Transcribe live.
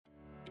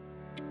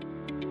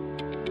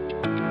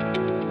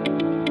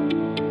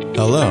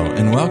Hello,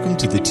 and welcome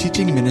to the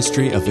teaching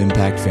ministry of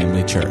Impact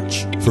Family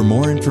Church. For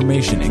more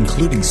information,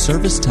 including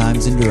service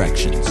times and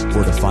directions,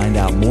 or to find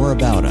out more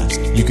about us,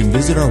 you can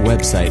visit our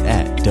website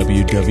at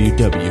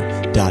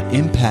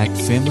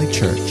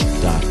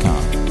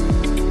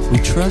www.impactfamilychurch.com. We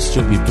trust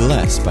you'll be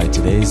blessed by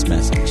today's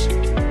message.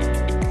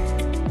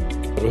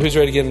 Who's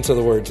ready to get into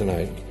the Word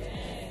tonight?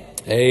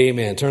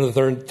 Amen. Turn to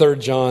the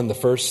third John, the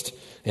first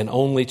and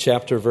only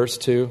chapter, verse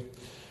 2.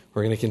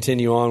 We're going to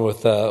continue on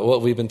with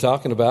what we've been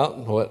talking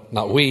about.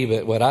 Not we,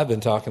 but what I've been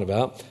talking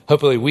about.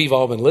 Hopefully we've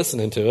all been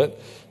listening to it.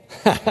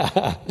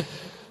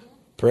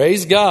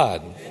 Praise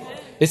God.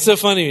 It's so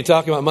funny when you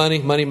talk about money.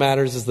 Money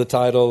Matters is the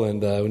title.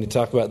 And when you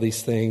talk about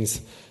these things,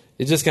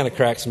 it just kind of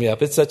cracks me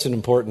up. It's such an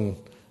important,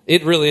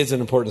 it really is an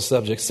important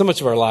subject. So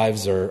much of our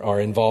lives are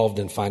involved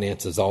in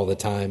finances all the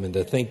time. And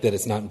to think that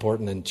it's not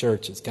important in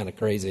church is kind of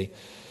crazy.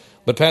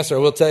 But Pastor, I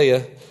will tell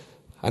you,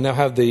 I now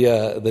have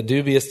the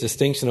dubious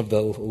distinction of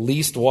the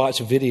least watched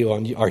video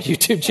on our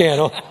YouTube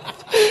channel.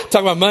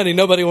 Talk about money,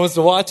 nobody wants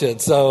to watch it.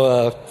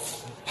 So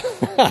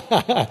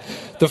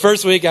the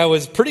first week I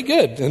was pretty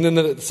good. And then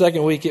the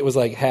second week it was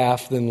like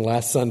half. Then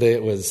last Sunday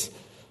it was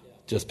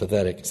just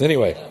pathetic. So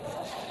anyway,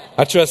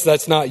 I trust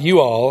that's not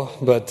you all.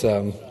 But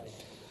tell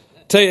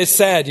you, it's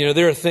sad. You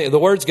know, the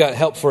Word's got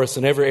help for us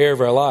in every area of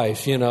our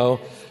life, you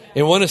know.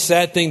 And what a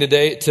sad thing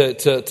today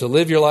to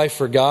live your life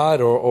for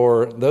God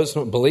or those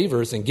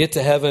believers and get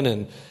to heaven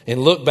and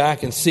look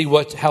back and see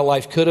how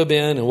life could have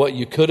been and what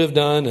you could have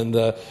done and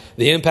the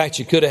impact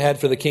you could have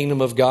had for the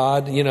kingdom of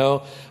God. You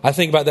know, I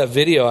think about that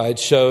video I had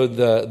showed,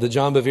 the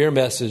John Bevere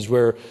message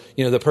where,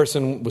 you know, the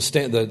person was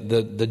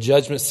the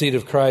judgment seat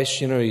of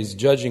Christ. You know, he's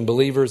judging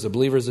believers, the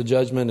believers of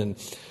judgment.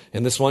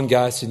 And this one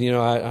guy said, you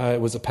know, I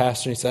was a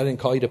pastor. And he said, I didn't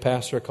call you to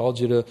pastor. I called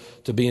you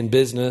to be in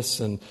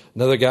business. And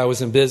another guy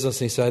was in business.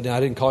 And he said,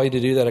 I didn't call you to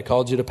do that. I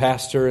called you to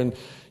pastor. And,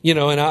 you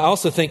know, and I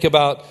also think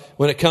about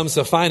when it comes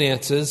to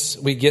finances,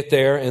 we get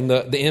there and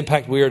the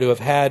impact we are to have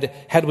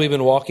had we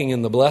been walking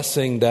in the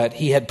blessing that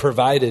he had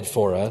provided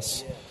for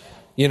us.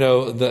 You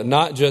know,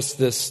 not just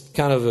this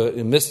kind of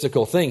a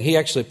mystical thing. He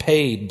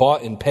actually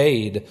bought and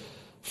paid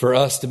for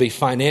us to be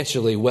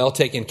financially well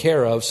taken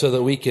care of so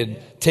that we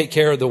could take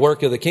care of the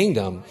work of the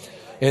kingdom.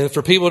 And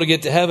for people to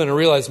get to heaven and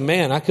realize,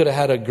 man, I could have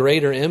had a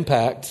greater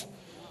impact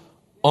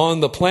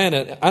on the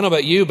planet. I don't know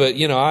about you, but,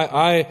 you know,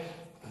 I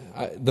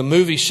the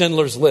movie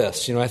Schindler's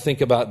List, you know, I think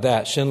about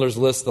that. Schindler's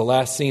List, the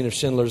last scene of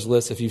Schindler's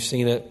List, if you've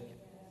seen it.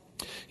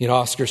 You know,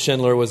 Oskar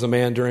Schindler was a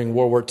man during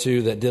World War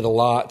II that did a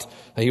lot.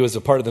 He was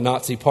a part of the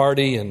Nazi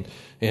Party. And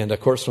of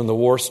course, when the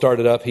war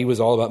started up, he was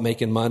all about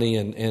making money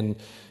and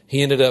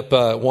he ended up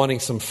wanting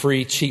some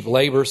free, cheap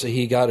labor, so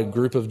he got a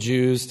group of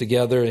Jews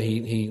together, and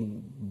he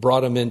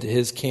brought them into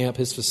his camp,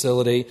 his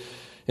facility.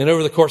 And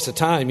over the course of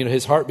time, you know,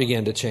 his heart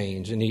began to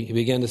change, and he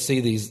began to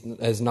see these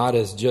as not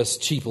as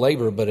just cheap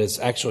labor, but as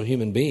actual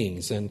human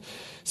beings. And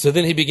so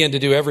then he began to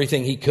do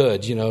everything he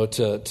could, you know,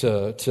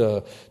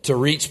 to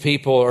reach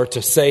people or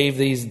to save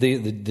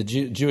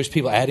the Jewish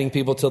people, adding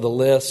people to the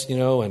list, you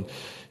know,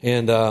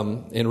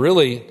 and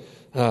really.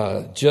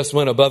 Just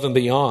went above and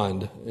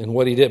beyond in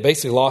what he did.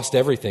 Basically lost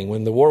everything.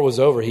 When the war was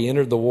over, he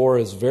entered the war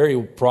as a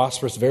very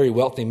prosperous, very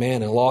wealthy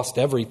man and lost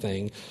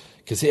everything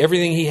because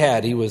everything he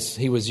had, he was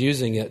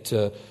using it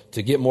to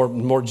get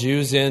more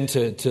Jews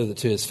into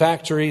his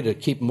factory, to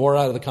keep more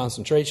out of the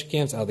concentration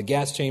camps, out of the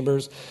gas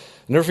chambers. I'll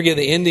never forget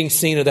the ending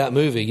scene of that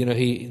movie. You know,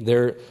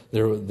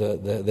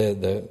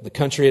 the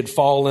country had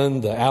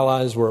fallen, the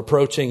Allies were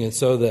approaching, and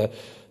so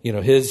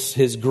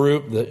his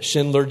group, the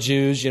Schindler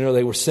Jews, you know,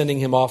 they were sending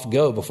him off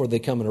go before they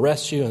come and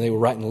arrest you, and they were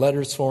writing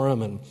letters for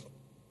him, and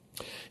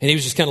he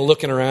was just kind of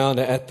looking around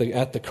at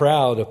the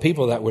crowd of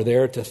people that were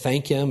there to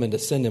thank him and to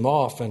send him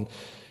off, and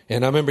I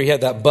remember he had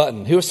that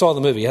button. Who saw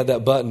the movie? He had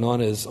that button on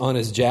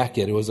his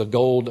jacket. It was a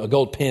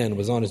gold pen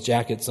was on his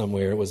jacket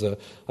somewhere. It was a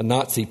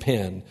Nazi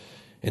pen.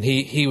 And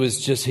he was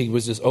just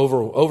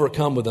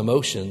overcome with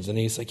emotions. And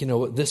he's like, you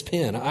know, this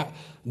pen,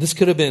 this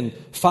could have been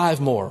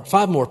five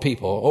more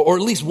people, or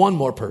at least one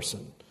more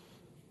person.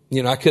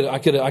 You know, I could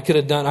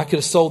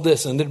have sold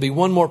this, and there'd be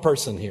one more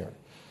person here.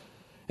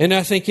 And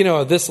I think, you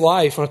know, this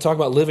life, when I talk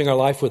about living our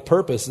life with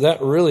purpose,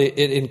 that really,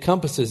 it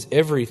encompasses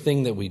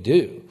everything that we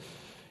do.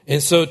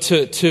 And so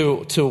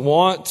to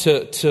want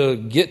to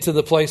get to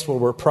the place where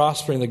we're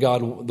prospering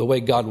the way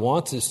God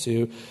wants us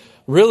to,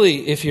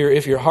 really, if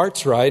your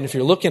heart's right, and if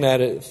you're looking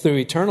at it through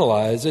eternal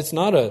eyes, it's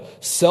not a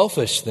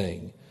selfish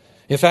thing.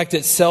 In fact,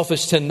 it's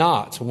selfish to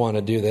not want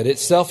to do that.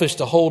 It's selfish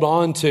to hold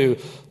on to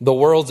the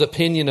world's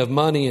opinion of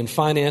money and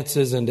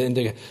finances and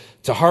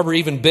to harbor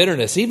even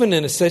bitterness, even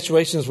in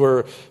situations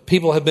where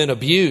people have been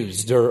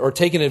abused or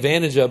taken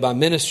advantage of by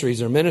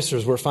ministries or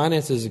ministers where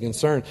finances are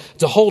concerned.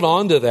 To hold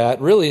on to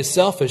that really is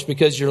selfish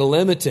because you're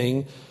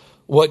limiting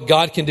what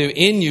God can do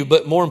in you,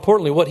 but more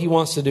importantly, what he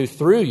wants to do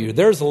through you.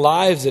 There's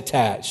lives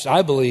attached,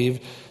 I believe,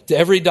 to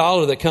every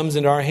dollar that comes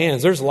into our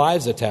hands. There's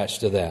lives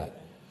attached to that.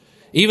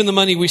 Even the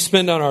money we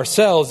spend on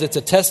ourselves, it's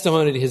a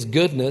testimony to his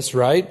goodness,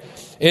 right?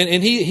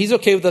 And he's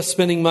okay with us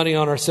spending money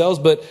on ourselves,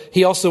 but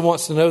he also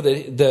wants to know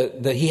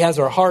that he has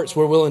our hearts.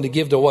 We're willing to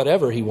give to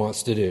whatever he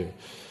wants to do.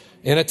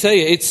 And I tell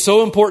you, it's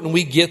so important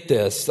we get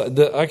this.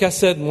 Like I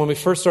said, when we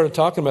first started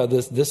talking about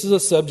this is a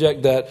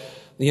subject that,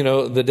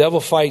 the devil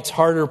fights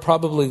harder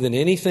probably than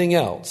anything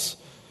else.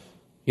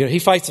 He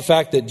fights the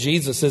fact that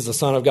Jesus is the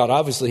Son of God.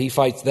 Obviously, he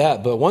fights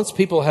that. But once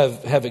people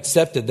have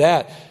accepted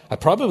that,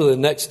 probably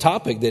the next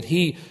topic that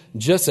he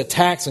just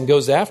attacks and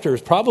goes after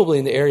is probably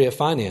in the area of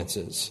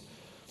finances.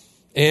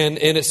 And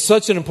it's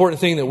such an important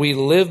thing that we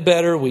live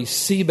better, we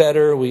see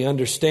better, we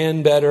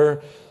understand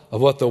better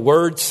of what the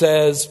Word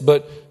says,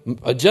 but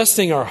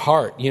adjusting our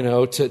heart,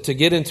 to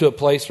get into a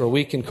place where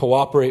we can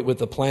cooperate with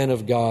the plan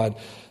of God.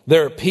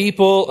 There are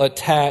people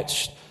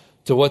attached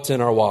to what's in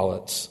our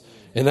wallets.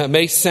 And that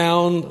may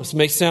sound, I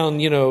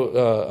don't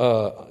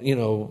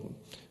know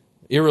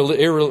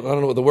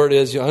what the word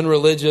is,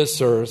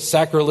 unreligious or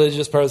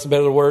sacrilegious, probably a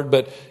better word,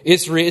 but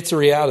it's a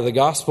reality. The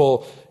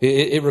gospel,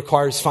 it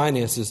requires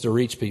finances to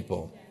reach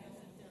people.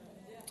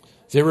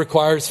 It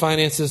requires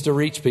finances to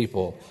reach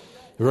people.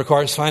 It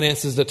requires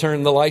finances to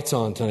turn the lights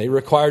on tonight. It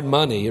required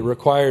money. It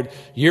required,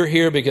 you're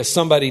here because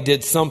somebody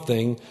did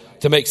something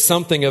to make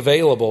something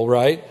available,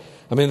 right?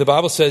 I mean, the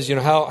Bible says,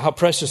 how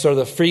precious are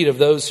the feet of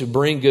those who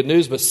bring good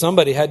news, but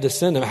somebody had to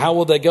send them. How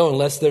will they go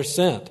unless they're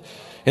sent?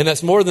 And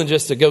that's more than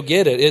just to go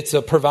get it. It's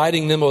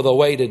providing them with a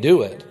way to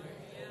do it,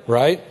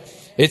 right?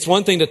 It's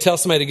one thing to tell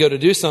somebody to go to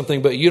do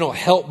something, but you don't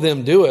help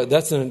them do it.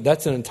 That's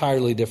an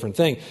entirely different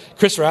thing.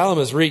 Christopher Allen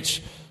has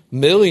reached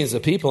millions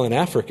of people in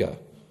Africa.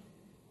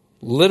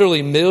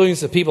 Literally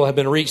millions of people have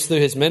been reached through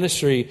his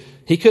ministry.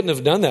 He couldn't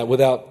have done that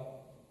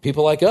without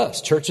people like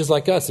us, churches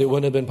like us. It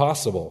wouldn't have been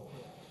possible.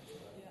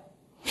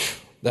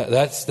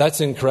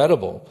 That's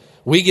incredible.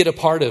 We get a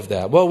part of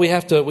that. Well, we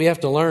have to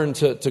learn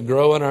to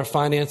grow in our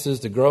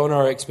finances, to grow in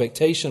our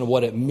expectation of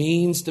what it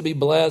means to be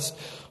blessed,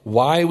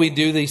 why we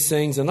do these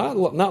things, and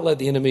not let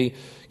the enemy,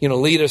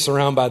 lead us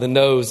around by the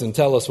nose and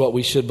tell us what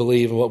we should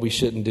believe and what we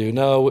shouldn't do.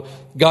 No,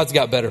 God's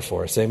got better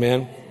for us.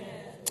 Amen.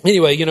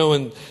 Anyway,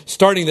 in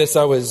starting this,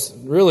 I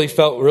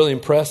felt really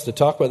impressed to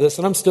talk about this,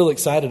 and I'm still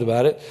excited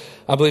about it.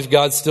 I believe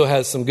God still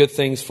has some good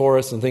things for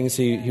us and things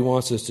He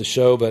wants us to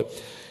show. But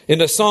in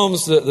the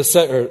Psalms, or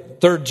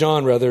 3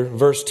 John,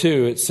 verse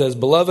 2, it says,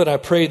 "Beloved, I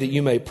pray that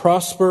you may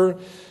prosper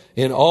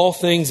in all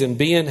things and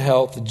be in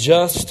health,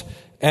 just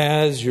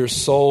as your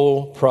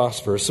soul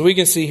prospers." So we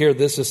can see here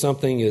this is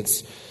something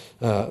that's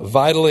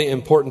vitally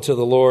important to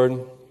the Lord.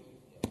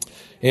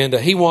 And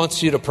He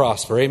wants you to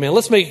prosper. Amen.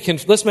 Let's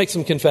make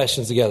some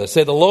confessions together.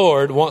 Say, the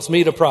Lord wants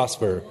me to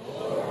prosper.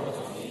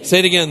 Say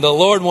it again. The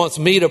Lord wants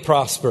me to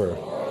prosper.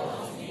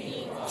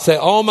 Say,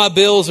 all my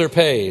bills are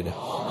paid.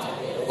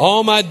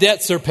 All my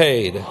debts are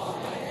paid.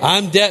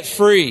 I'm debt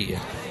free.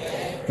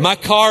 My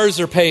cars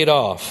are paid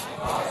off.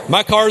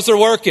 My cars are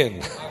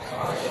working.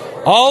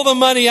 All the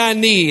money I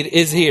need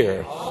is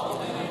here.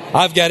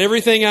 I've got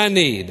everything I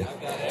need.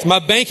 My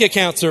bank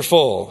accounts are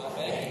full.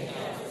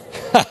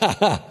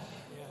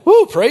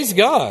 Woo, praise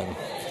God.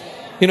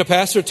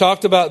 Pastor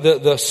talked about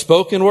the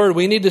spoken word.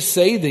 We need to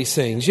say these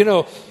things.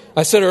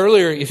 I said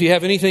earlier, if you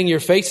have anything you're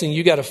facing,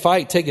 you got to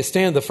fight, take a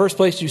stand. The first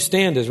place you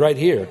stand is right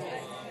here.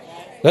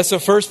 That's the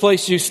first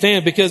place you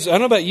stand, because I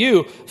don't know about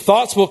you,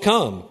 thoughts will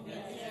come.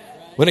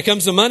 When it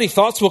comes to money,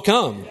 thoughts will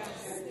come.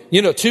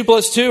 2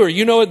 plus 2, or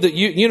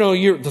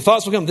the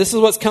thoughts will come. This is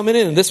what's coming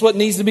in, and this is what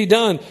needs to be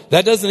done.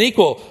 That doesn't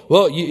equal.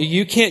 Well,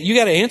 you can't. You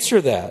got to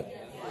answer that.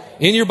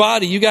 In your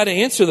body, you got to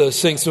answer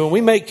those things. So when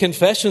we make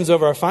confessions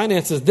over our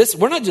finances,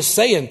 we're not just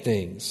saying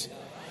things.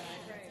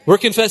 We're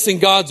confessing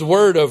God's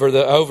word over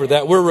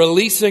that. We're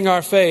releasing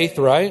our faith,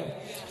 right?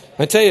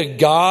 I tell you,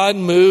 God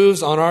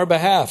moves on our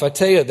behalf. I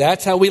tell you,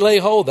 that's how we lay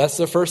hold. That's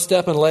the first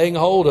step in laying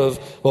hold of,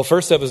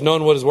 first step is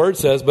knowing what His word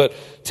says, but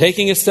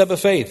taking a step of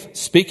faith,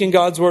 speaking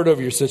God's word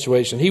over your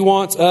situation. He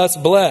wants us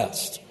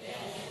blessed.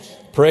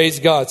 Praise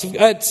God. So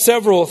I had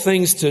several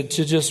things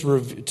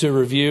to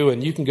review,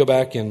 and you can go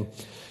back and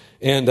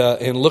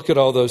look at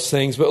all those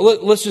things. But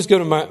let's just go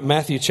to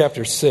Matthew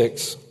chapter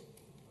 6.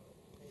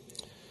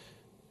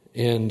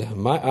 And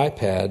my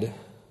iPad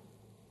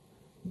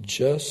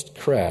just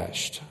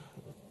crashed.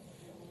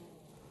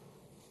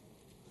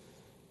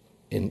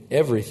 And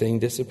everything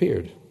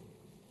disappeared.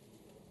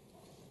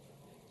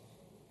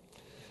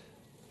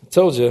 I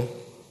told you,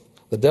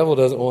 the devil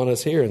doesn't want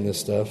us hearing this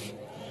stuff.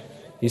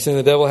 You saying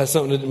the devil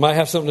might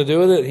have something to do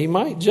with it? He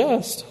might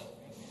just.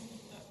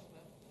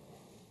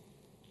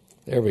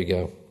 There we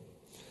go.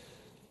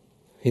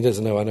 He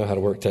doesn't know I know how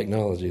to work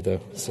technology, though.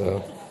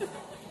 So,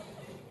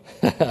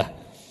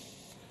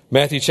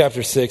 Matthew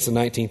chapter 6, the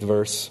 19th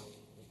verse.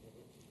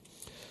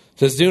 It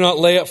says, "Do not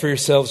lay up for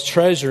yourselves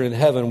treasure in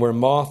heaven where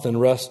moth and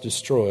rust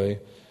destroy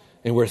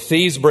and where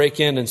thieves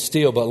break in and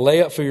steal, but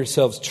lay up for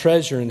yourselves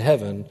treasure in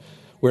heaven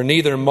where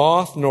neither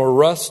moth nor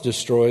rust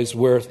destroys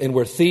and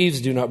where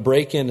thieves do not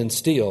break in and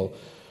steal.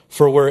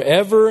 For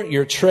wherever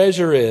your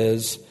treasure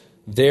is,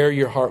 there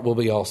your heart will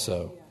be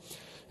also."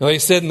 Now, like I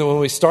said when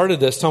we started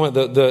this, talking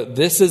about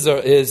this is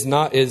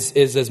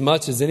as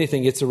much as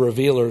anything, it's a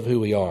revealer of who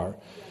we are.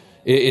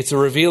 It's a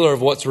revealer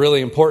of what's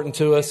really important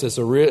to us. It's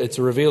a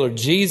revealer.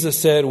 Jesus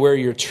said where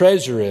your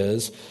treasure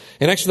is.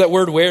 And actually that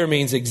word where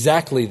means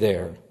exactly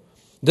there.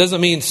 It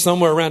doesn't mean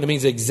somewhere around. It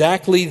means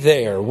exactly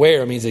there.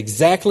 Where means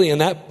exactly in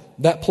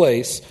that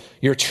place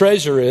your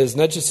treasure is.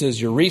 Not just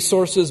as your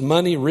resources,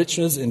 money,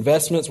 riches,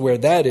 investments. Where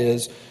that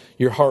is,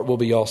 your heart will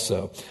be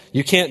also.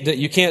 You can't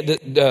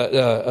dissect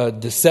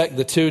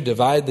the two,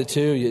 divide the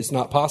two. It's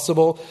not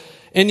possible.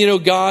 And,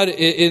 God,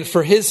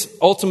 for his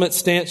ultimate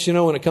stance,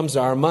 when it comes to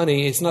our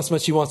money, it's not so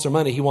much he wants our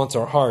money, he wants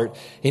our heart.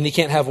 And he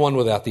can't have one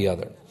without the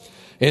other.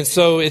 And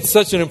so it's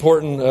such an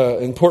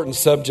important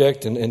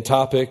subject and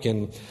topic.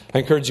 And I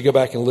encourage you to go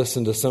back and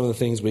listen to some of the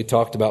things we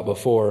talked about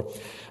before.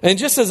 And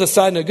just as a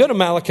side note, go to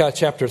Malachi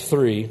chapter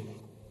 3.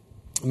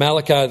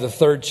 Malachi, the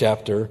 3rd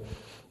chapter.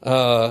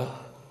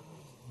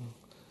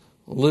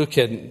 Luke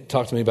had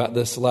talked to me about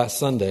this last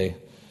Sunday.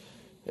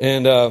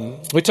 And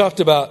we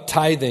talked about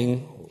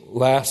tithing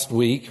last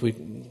week.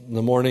 In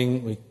the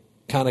morning, we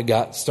kind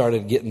of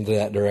started getting to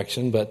that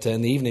direction. But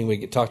in the evening,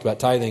 we talked about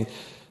tithing.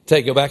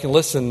 Go back and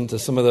listen to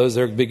some of those.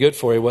 They'll be good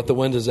for you, what the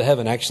windows of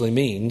heaven actually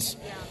means.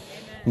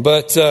 Yeah,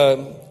 but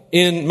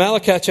in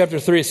Malachi chapter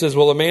 3, it says,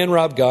 "Will a man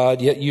rob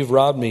God? Yet you've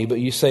robbed me. But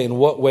you say, in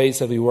what ways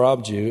have he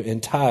robbed you?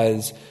 In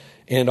tithes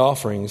and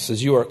offerings. It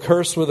says, you are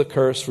cursed with a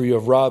curse, for you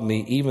have robbed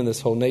me, even this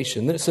whole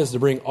nation." Then it says to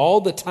bring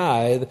all the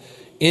tithe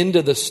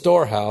into the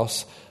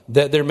storehouse,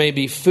 that there may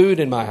be food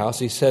in my house.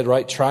 He said,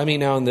 right, try me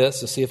now in this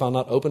to see if I'll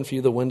not open for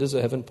you the windows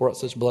of heaven, pour out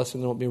such blessing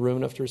there won't be room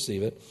enough to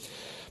receive it.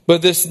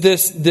 But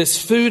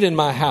this food in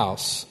my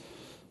house,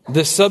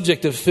 this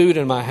subject of food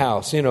in my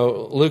house,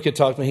 Luke had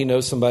talked to me, he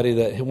knows somebody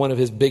that one of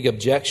his big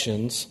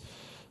objections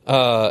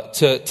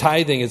to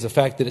tithing is the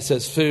fact that it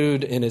says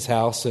food in his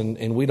house,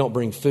 and we don't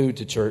bring food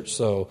to church.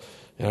 So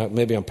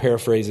maybe I'm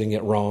paraphrasing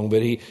it wrong,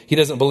 but he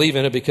doesn't believe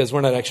in it because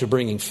we're not actually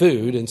bringing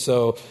food. And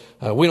so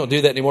we don't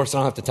do that anymore, so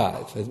I don't have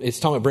to tithe. It's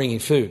talking about bringing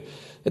food.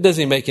 It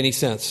doesn't even make any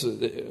sense.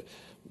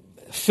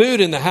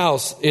 Food in the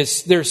house,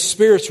 there's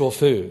spiritual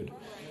food.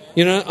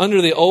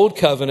 Under the old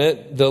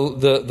covenant, the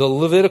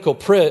Levitical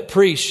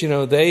priests,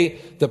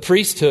 the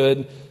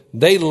priesthood,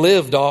 they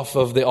lived off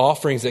of the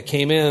offerings that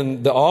came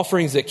in. The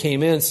offerings that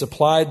came in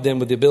supplied them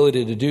with the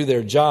ability to do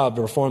their job,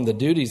 to perform the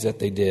duties that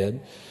they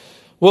did.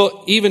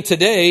 Well, even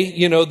today,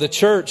 the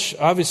church,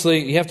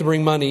 obviously, you have to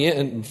bring money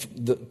in.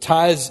 The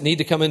tithes need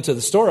to come into the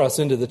storehouse,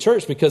 into the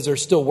church, because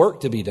there's still work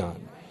to be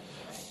done.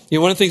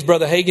 One of the things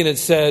Brother Hagin had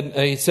said,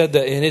 he said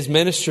that in his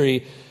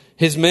ministry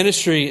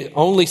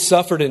only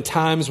suffered in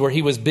times where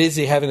he was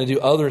busy having to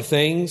do other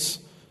things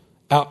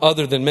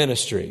other than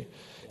ministry.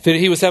 If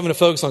he was having to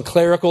focus on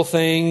clerical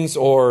things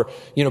or,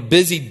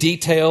 busy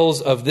details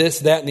of this,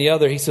 that, and the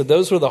other, he said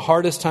those were the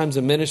hardest times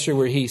in ministry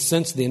where he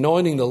sensed the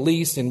anointing the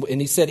least, and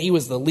he said he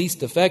was the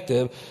least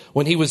effective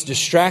when he was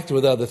distracted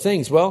with other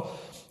things. Well,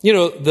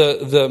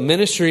 the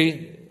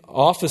ministry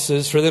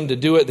offices, for them to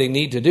do what they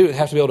need to do,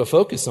 have to be able to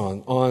focus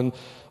on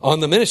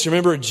the ministry.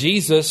 Remember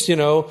Jesus,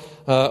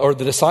 or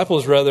the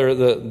disciples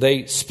rather,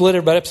 they split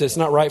everybody up. Said it's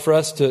not right for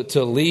us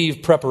to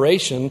leave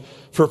preparation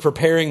for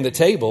preparing the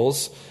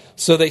tables.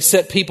 So they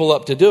set people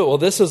up to do it. Well,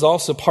 this is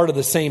also part of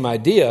the same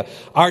idea.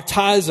 Our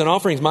tithes and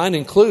offerings, mine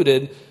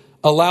included,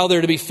 allow there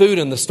to be food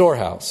in the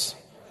storehouse.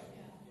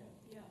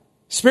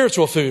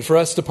 Spiritual food for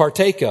us to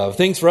partake of,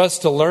 things for us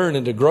to learn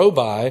and to grow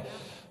by.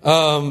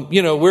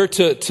 We're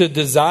to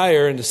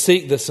desire and to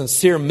seek the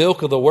sincere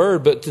milk of the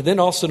word, but to then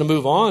also to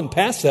move on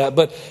past that.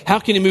 But how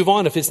can you move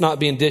on if it's not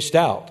being dished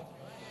out?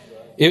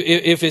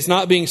 If it's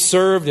not being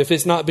served, if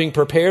it's not being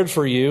prepared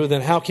for you,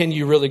 then how can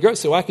you really grow?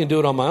 So I can do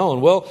it on my own.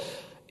 Well,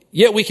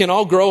 we can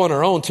all grow on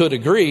our own to a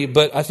degree,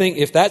 but I think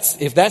if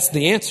that's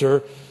the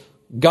answer,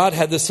 God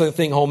had this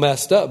thing all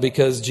messed up,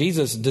 because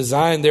Jesus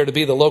designed there to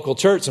be the local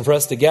church and for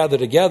us to gather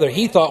together.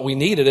 He thought we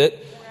needed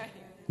it.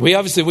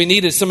 We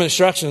needed some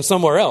instruction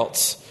somewhere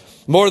else.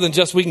 More than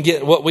just we can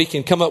get what we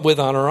can come up with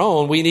on our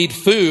own. We need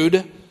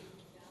food,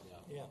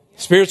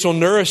 spiritual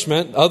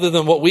nourishment, other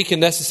than what we can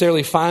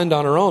necessarily find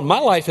on our own. My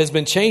life has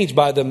been changed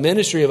by the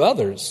ministry of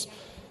others.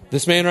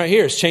 This man right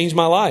here has changed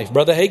my life.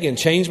 Brother Hagin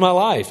changed my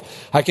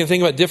life. I can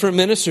think about different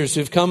ministers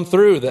who've come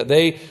through, that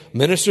they,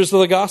 ministers of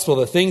the gospel,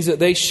 the things that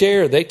they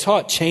shared, they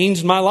taught,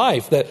 changed my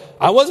life, that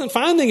I wasn't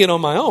finding it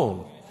on my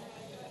own.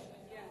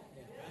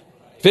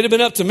 If it had been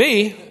up to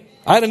me,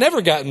 I'd have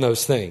never gotten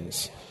those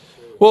things.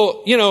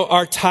 Well,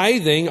 our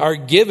tithing, our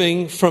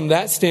giving from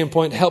that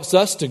standpoint helps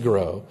us to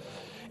grow.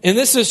 And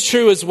this is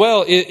true as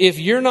well.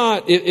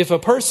 If a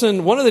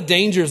person, one of the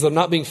dangers of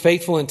not being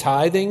faithful in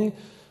tithing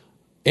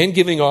and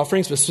giving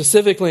offerings, but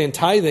specifically in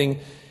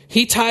tithing,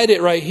 he tied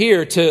it right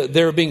here to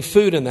there being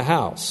food in the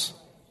house.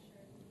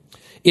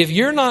 If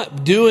you're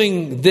not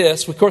doing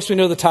this, of course we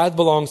know the tithe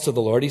belongs to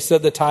the Lord. He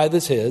said the tithe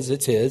is his,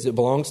 it's his, it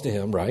belongs to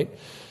him, right?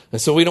 And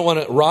so we don't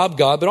want to rob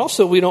God, but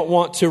also we don't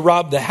want to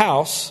rob the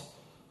house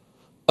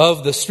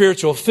of the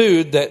spiritual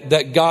food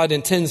that God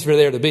intends for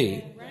there to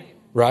be,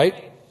 right?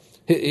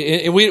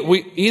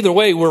 We either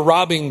way, we're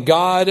robbing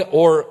God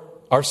or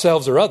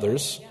ourselves or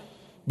others.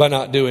 by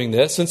not doing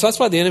this. And so that's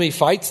why the enemy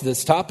fights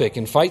this topic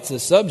and fights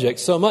this subject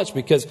so much,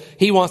 because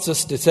he wants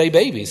us to stay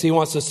babies. He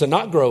wants us to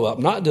not grow up,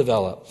 not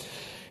develop.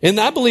 And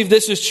I believe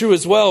this is true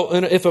as well.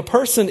 And if a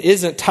person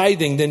isn't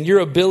tithing, then your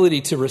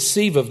ability to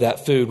receive of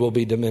that food will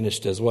be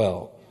diminished as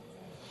well.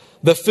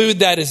 The food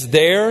that is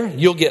there,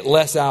 you'll get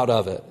less out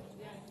of it.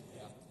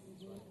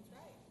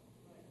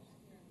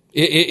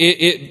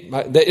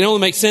 It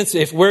only makes sense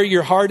if where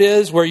your heart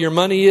is, where your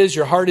money is,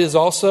 your heart is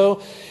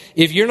also.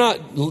 If you're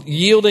not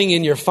yielding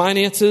in your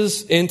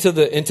finances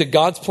into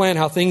God's plan,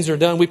 how things are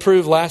done. We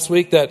proved last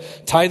week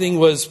that tithing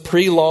was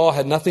pre-law,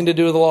 had nothing to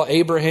do with the law.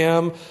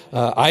 Abraham,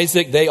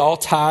 Isaac, they all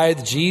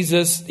tithed.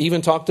 Jesus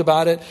even talked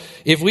about it.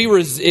 If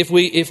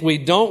we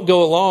don't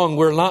go along,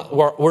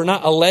 we're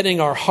not letting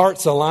our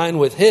hearts align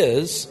with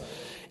His,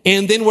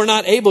 and then we're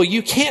not able.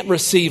 You can't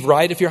receive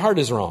right if your heart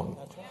is wrong.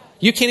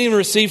 You can't even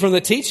receive from the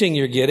teaching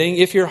you're getting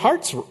if your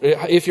heart's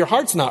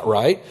not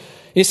right.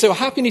 And you say, well,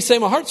 how can you say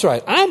my heart's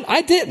right?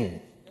 I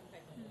didn't.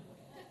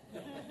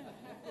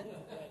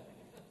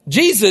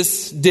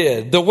 Jesus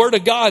did. The Word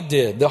of God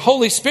did. The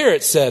Holy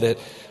Spirit said it.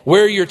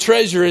 Where your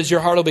treasure is, your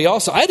heart will be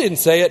also. I didn't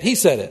say it. He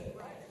said it.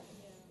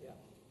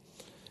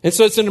 And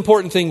so it's an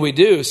important thing we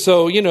do.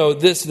 So,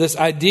 this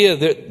idea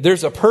that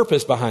there's a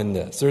purpose behind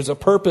this. There's a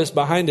purpose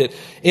behind it.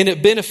 And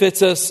it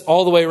benefits us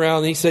all the way around.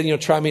 And he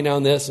said, try me now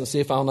on this and see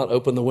if I'll not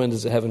open the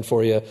windows of heaven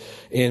for you.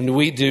 And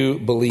we do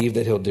believe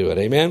that He'll do it.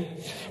 Amen?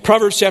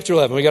 Proverbs chapter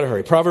 11. We got to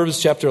hurry. Proverbs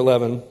chapter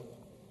 11.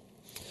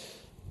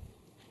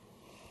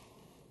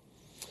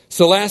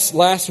 So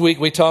last week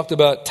we talked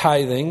about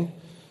tithing.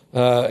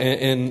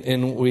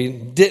 And we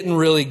didn't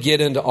really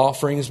get into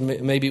offerings.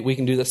 Maybe we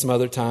can do that some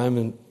other time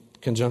in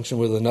conjunction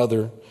with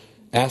another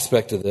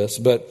aspect of this.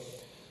 But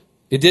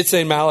it did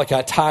say in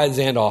Malachi, tithes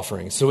and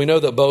offerings. So we know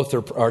that both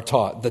are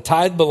taught. The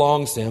tithe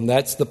belongs to Him.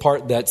 That's the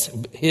part that's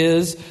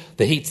His,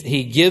 that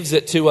He gives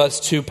it to us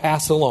to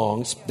pass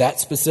along,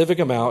 that specific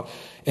amount.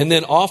 And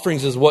then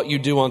offerings is what you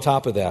do on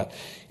top of that.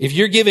 If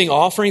you're giving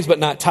offerings but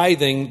not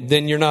tithing,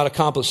 then you're not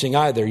accomplishing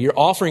either. Your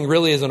offering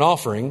really is an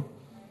offering,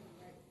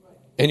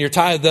 and your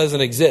tithe doesn't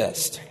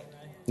exist.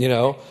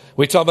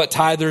 We talk about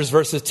tithers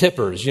versus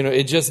tippers.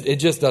 It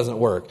just doesn't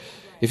work.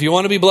 If you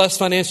want to be blessed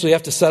financially, you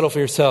have to settle for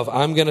yourself.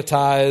 I'm going to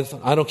tithe.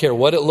 I don't care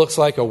what it looks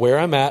like or where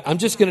I'm at. I'm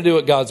just going to do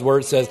what God's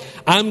Word says.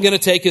 I'm going to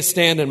take a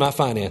stand in my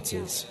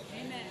finances.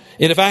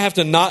 And if I have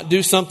to not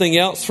do something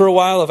else for a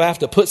while, if I have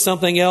to put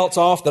something else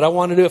off that I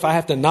want to do, if I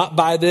have to not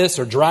buy this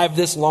or drive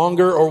this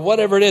longer or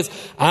whatever it is,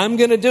 I'm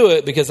going to do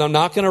it because I'm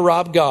not going to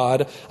rob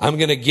God. I'm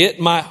going to get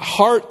my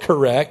heart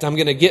correct. I'm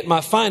going to get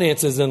my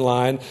finances in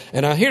line.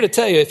 And I'm here to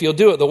tell you, if you'll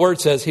do it, the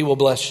Word says He will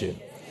bless you.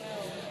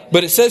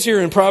 But it says here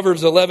in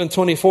Proverbs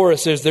 11:24, it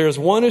says, there is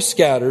one who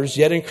scatters,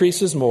 yet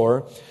increases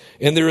more.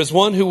 And there is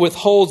one who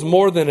withholds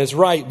more than is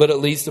right, but it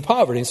leads to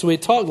poverty. And so we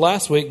talked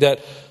last week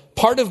that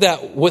part of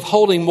that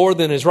withholding more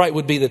than is right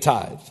would be the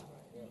tithe.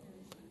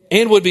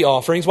 And would be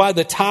offerings. Why?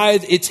 The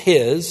tithe, it's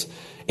His,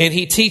 and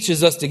He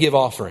teaches us to give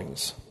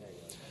offerings.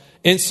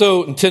 And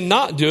so to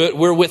not do it,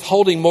 we're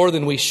withholding more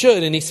than we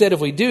should. And He said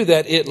if we do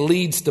that, it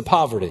leads to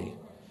poverty.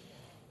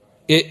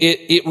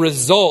 It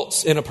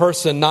results in a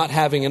person not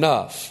having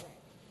enough.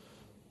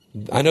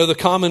 I know the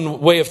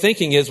common way of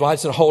thinking is, well, I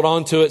just hold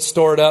on to it,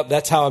 store it up.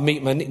 That's how I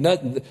meet my need.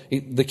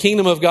 The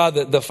kingdom of God,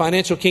 the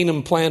financial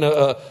plan of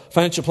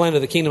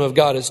the kingdom of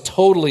God is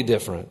totally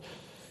different.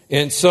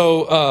 And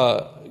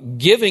so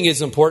giving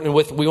is important.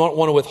 We don't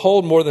want to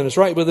withhold more than is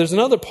right. But there's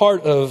another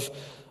part of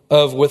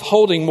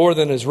withholding more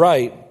than is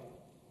right,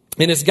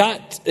 and it's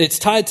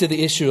tied to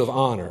the issue of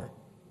honor.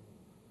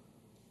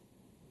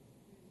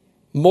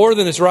 More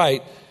than is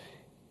right.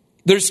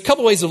 There's a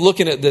couple ways of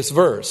looking at this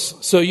verse.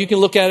 So you can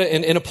look at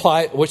it and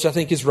apply it, which I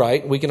think is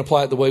right. We can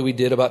apply it the way we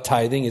did about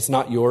tithing. It's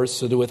not yours,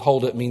 so to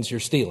withhold it means you're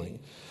stealing.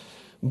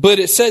 But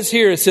it says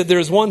here, it said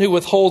there's one who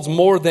withholds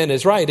more than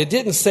is right. It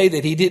didn't say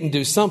that he didn't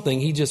do something.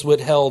 He just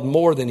withheld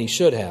more than he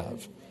should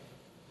have.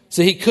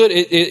 So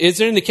is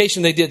there an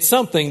indication they did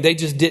something, they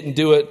just didn't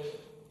do it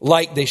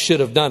like they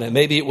should have done it?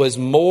 Maybe it was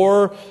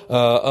more,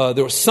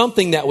 there was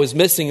something that was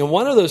missing. And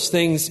one of those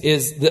things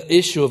is the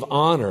issue of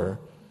honor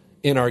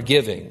in our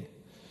giving.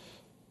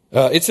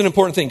 It's an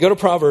important thing. Go to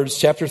Proverbs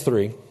chapter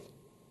 3.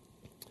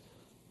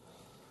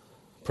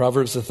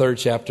 Proverbs, the 3rd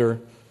chapter.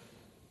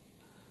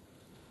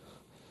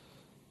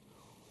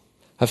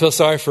 I feel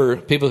sorry for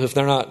people if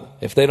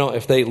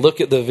they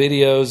look at the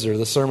videos or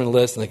the sermon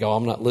list and they go, oh,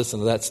 I'm not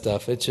listening to that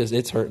stuff.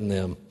 It's hurting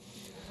them.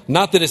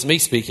 Not that it's me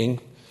speaking,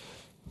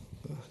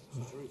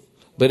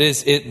 but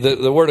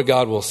the Word of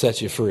God will set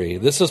you free.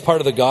 This is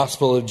part of the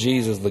gospel of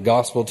Jesus, the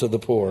gospel to the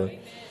poor.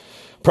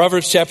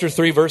 Proverbs chapter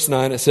 3, verse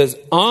 9, it says,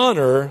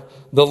 honor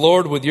the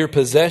Lord with your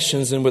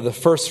possessions and with the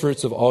first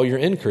fruits of all your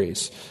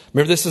increase.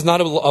 Remember, this is not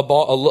a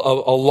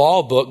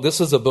law book. This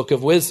is a book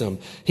of wisdom.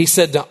 He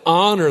said to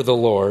honor the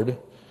Lord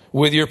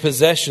with your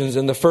possessions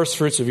and the first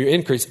fruits of your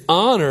increase.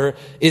 Honor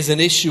is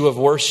an issue of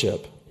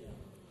worship.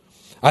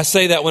 I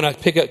say that when I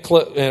pick up,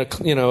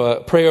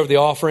 pray over the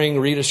offering,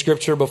 read a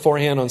scripture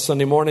beforehand on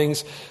Sunday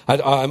mornings. I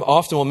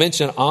often will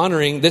mention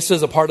honoring. This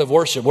is a part of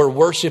worship. We're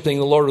worshiping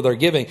the Lord with our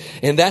giving.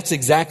 And that's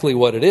exactly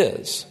what it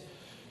is.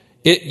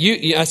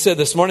 I said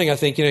this morning, I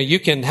think, you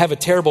can have a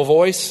terrible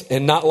voice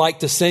and not like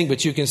to sing,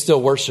 but you can still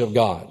worship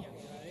God.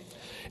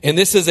 And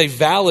this is a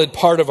valid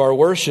part of our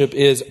worship,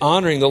 is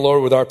honoring the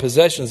Lord with our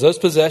possessions. Those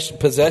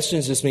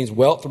possessions just means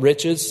wealth,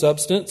 riches,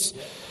 substance.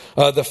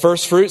 The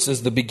first fruits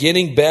is the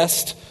beginning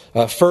best,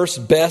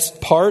 first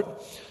best part.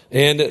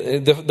 And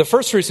the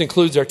first fruits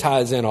includes our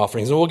tithes and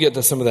offerings. And we'll get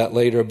to some of that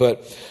later.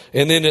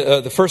 And then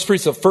the first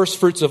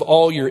fruits of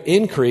all your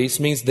increase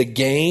means the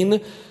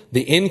gain,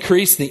 the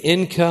increase, the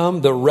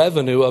income, the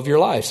revenue of your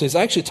life. So he's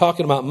actually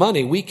talking about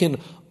money. We can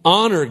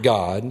honor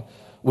God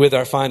with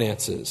our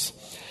finances.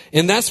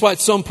 And that's why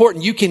it's so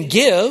important. You can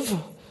give,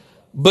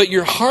 but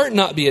your heart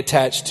not be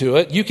attached to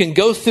it. You can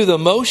go through the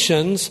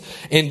motions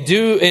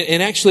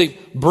and actually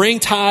bring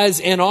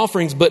tithes and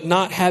offerings, but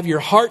not have your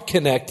heart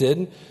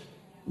connected,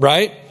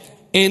 right?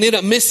 And end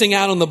up missing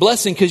out on the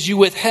blessing because you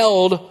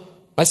withheld.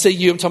 I say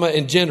you, I'm talking about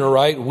in general,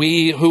 right?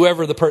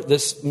 Whoever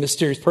this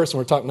mysterious person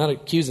we're talking, not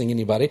accusing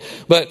anybody,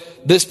 but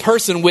this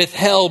person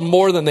withheld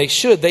more than they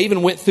should. They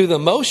even went through the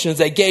motions.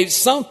 They gave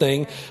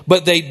something,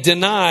 but they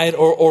denied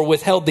or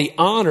withheld the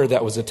honor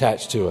that was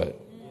attached to it.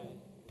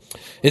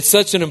 It's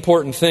such an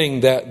important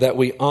thing that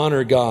we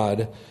honor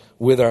God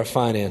with our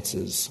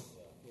finances.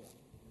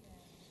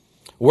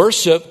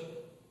 Worship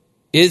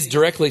is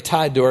directly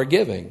tied to our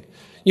giving.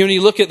 When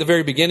you look at the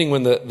very beginning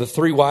when the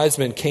three wise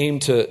men came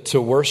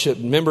to worship,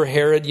 remember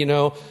Herod,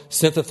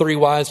 sent the three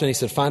wise men. He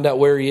said, find out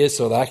where he is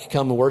so that I could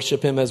come and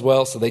worship him as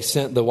well. So they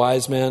sent the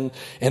wise men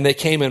and they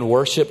came and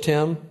worshiped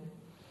him.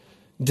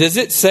 Does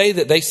it say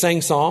that they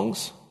sang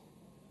songs?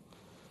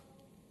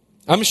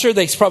 I'm sure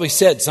they probably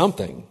said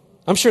something.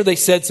 I'm sure they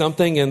said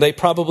something, and they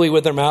probably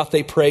with their mouth,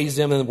 they praised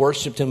him and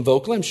worshiped him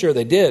vocally. I'm sure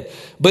they did.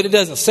 But it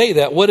doesn't say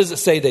that. What does it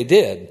say they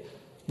did?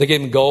 They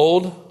gave him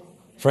gold,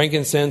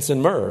 frankincense,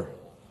 and myrrh.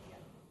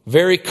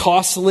 Very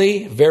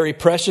costly, very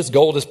precious.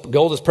 Gold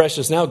is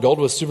precious now. Gold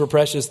was super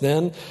precious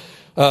then.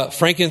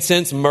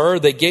 Frankincense, myrrh,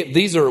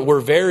 these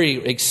were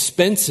very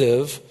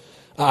expensive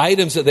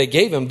items that they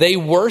gave him. They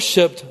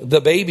worshiped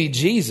the baby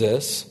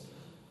Jesus.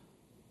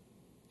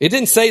 It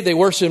didn't say they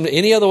worshiped him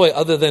any other way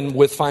other than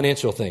with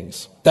financial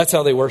things. That's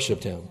how they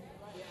worshiped him.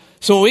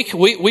 So when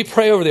we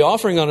pray over the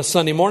offering on a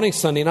Sunday morning,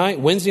 Sunday night,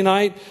 Wednesday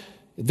night,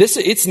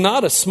 it's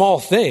not a small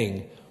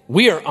thing.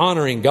 We are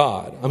honoring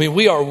God.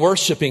 We are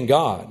worshiping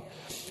God.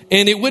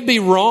 And it would be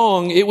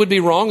wrong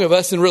of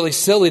us and really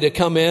silly to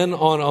come in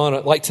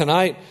on like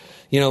tonight,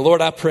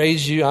 Lord, I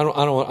praise you.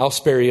 I'll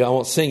spare you. I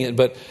won't sing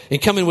it,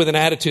 and come in with an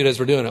attitude as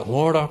we're doing it.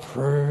 Lord, I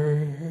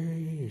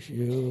praise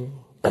you.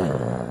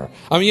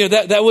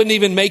 That wouldn't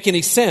even make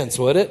any sense,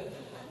 would it?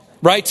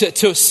 Right?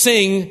 To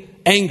sing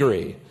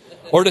angry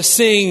or to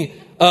sing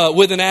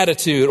with an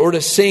attitude or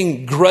to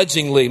sing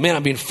grudgingly. Man,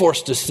 I'm being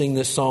forced to sing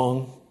this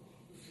song.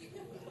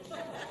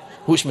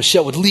 Wish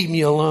Michelle would leave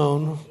me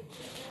alone.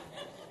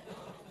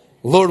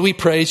 Lord, we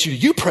praise you.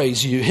 You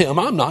praise you, him.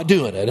 I'm not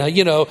doing it.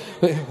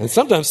 And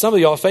sometimes some of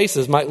y'all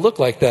faces might look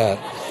like that.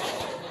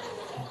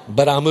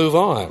 But I'll move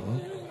on.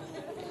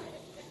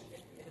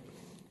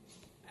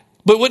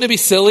 But wouldn't it be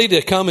silly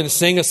to come and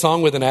sing a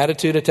song with an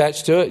attitude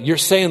attached to it? You're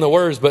saying the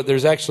words, but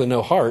there's actually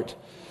no heart.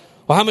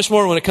 Well, how much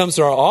more when it comes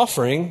to our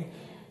offering,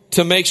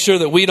 to make sure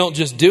that we don't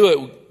just do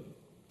it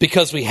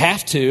because we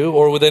have to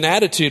or with an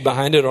attitude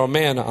behind it, or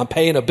man, I'm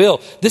paying a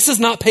bill. This is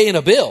not paying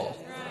a bill.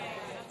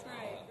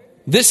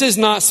 This is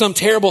not some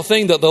terrible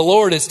thing that the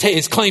Lord has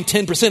claimed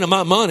 10% of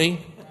my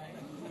money.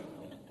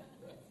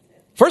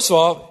 First of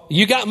all,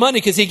 you got money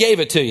because he gave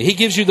it to you. He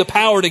gives you the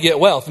power to get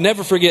wealth.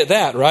 Never forget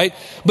that, right?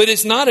 But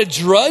it's not a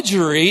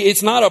drudgery.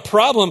 It's not a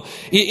problem.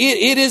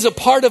 It is a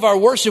part of our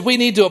worship. We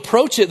need to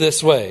approach it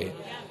this way.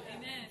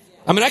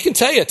 I can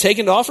tell you,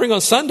 taking the offering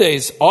on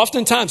Sundays,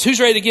 oftentimes,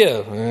 who's ready to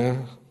give?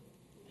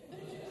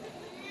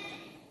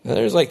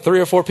 There's like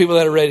 3 or 4 people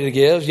that are ready to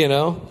give,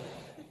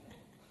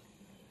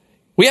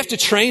 We have to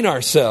train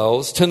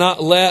ourselves to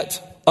not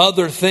let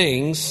other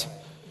things,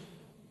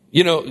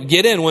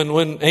 get in.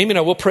 When Amy and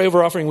I will pray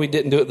over offering, we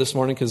didn't do it this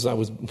morning because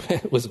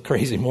it was a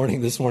crazy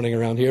morning this morning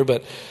around here.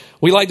 But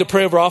we like to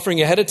pray over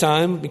offering ahead of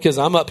time because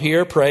I'm up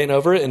here praying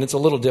over it, and it's a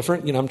little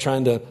different. I'm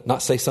trying to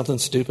not say something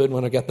stupid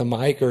when I got the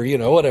mic or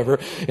whatever.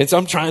 And so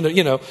I'm trying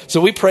to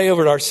so we pray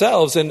over it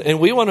ourselves, and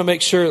we want to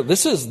make sure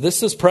this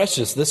is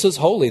precious, this is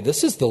holy,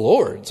 this is the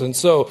Lord's, and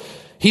so.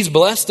 He's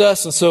blessed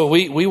us, and so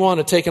we want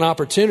to take an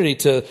opportunity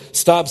to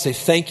stop and say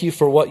thank you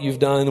for what you've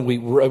done.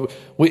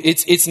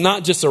 It's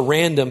not just a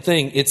random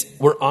thing.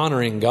 We're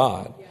honoring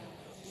God.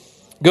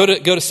 Go to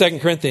 2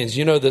 Corinthians.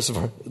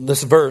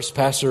 This verse.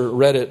 Pastor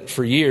read it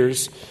for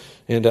years,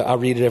 and I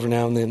read it every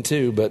now and then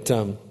too. But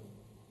 2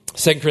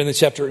 Corinthians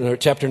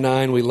chapter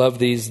 9, we love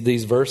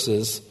these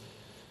verses.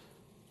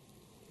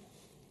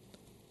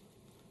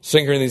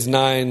 2 Corinthians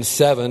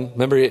 9:7.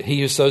 Remember,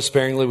 he who sows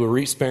sparingly will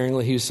reap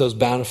sparingly. He who sows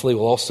bountifully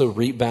will also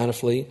reap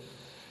bountifully.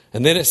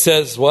 And then it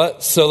says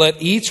what? So let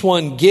each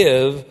one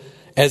give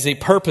as he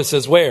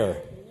purposes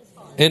where?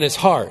 In his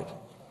heart.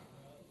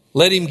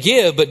 Let him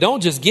give, but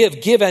don't just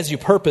give. Give as you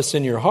purpose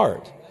in your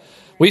heart.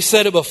 We've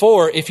said it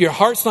before. If your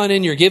heart's not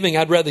in your giving,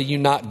 I'd rather you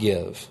not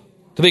give.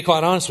 To be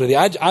quite honest with you,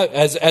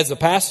 as a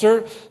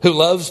pastor who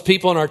loves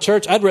people in our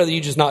church, I'd rather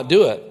you just not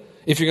do it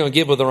if you're going to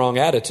give with the wrong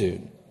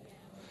attitude.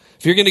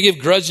 If you're going to give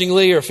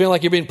grudgingly or feel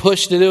like you're being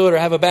pushed to do it or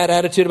have a bad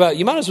attitude about it,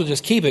 you might as well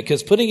just keep it,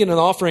 because putting it in an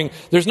offering,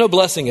 there's no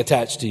blessing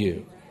attached to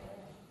you.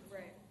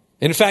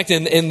 In fact,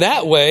 in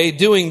that way,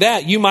 doing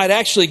that, you might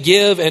actually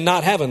give and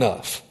not have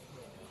enough.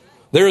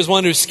 There is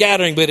one who's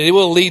scattering, but it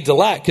will lead to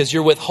lack because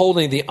you're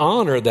withholding the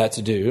honor that's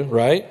due,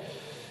 right?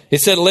 It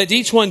said, let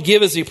each one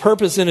give as he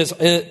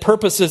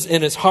purposes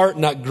in his heart,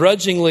 not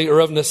grudgingly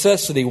or of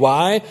necessity.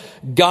 Why?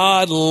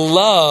 God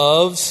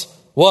loves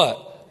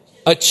what?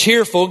 A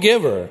cheerful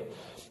giver.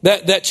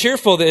 That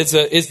cheerful is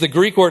the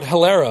Greek word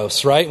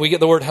hilaros, right? We get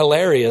the word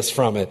hilarious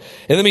from it.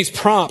 And that means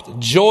prompt,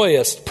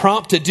 joyous,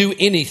 prompt to do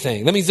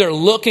anything. That means they're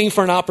looking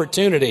for an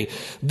opportunity.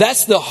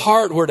 That's the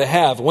heart we're to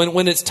have.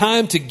 When it's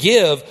time to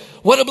give,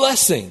 what a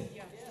blessing.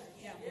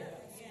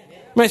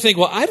 You might think,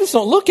 well, I just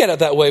don't look at it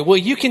that way. Well,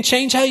 you can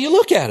change how you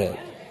look at it.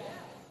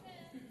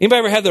 Anybody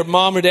ever had their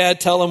mom or dad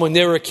tell them when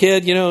they were a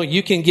kid,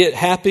 you can get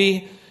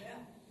happy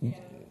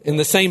in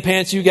the same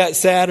pants you got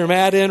sad or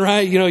mad in,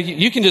 right?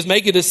 You can just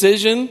make a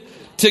decision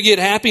to get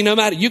happy no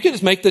matter. You can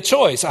just make the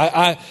choice.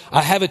 I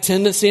have a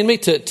tendency in me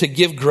to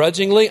give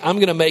grudgingly. I'm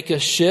going to make a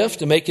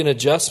shift and make an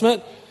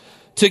adjustment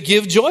to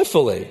give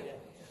joyfully.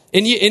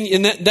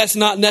 And that's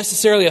not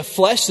necessarily a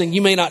flesh thing.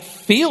 You may not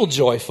feel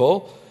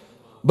joyful,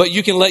 but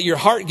you can let your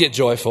heart get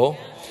joyful.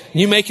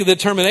 You make a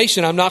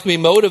determination. I'm not going to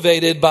be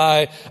motivated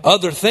by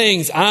other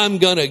things. I'm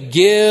going to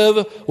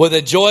give with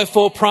a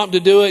joyful prompt to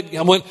do it.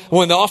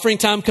 When the offering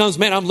time comes,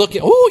 man, I'm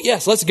looking, oh,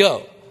 yes, let's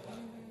go.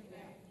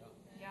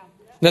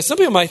 Now, some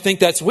people might think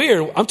that's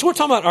weird. We're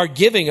talking about our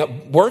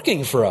giving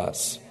working for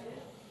us.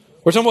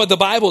 We're talking about what the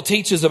Bible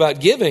teaches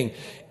about giving.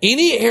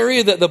 Any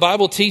area that the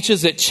Bible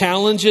teaches that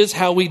challenges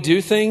how we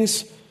do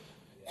things,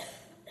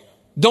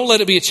 don't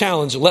let it be a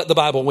challenge. Let the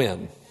Bible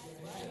win.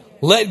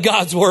 Let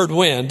God's word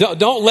win.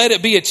 Don't let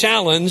it be a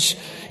challenge.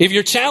 If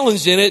you're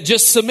challenged in it,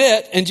 just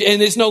submit and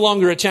it's no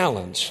longer a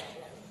challenge.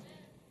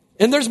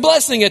 And there's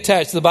blessing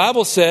attached. The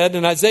Bible said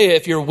in Isaiah,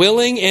 if you're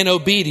willing and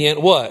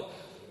obedient, what?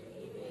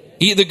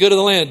 Eat the good of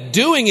the land.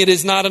 Doing it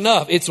is not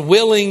enough. It's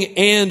willing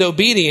and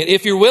obedient.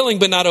 If you're willing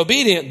but not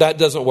obedient, that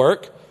doesn't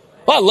work.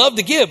 Well, I love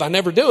to give. I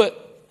never do it.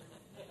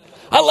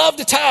 I love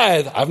to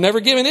tithe. I've never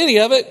given any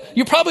of it.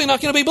 You're probably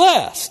not going to be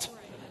blessed.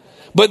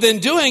 But then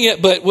doing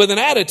it, but with an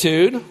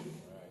attitude,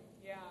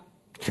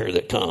 here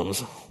that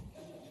comes.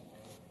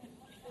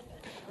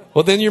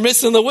 Well, then you're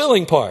missing the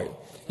willing part.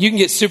 You can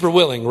get super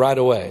willing right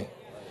away.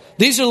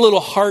 These are little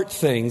heart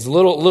things,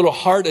 little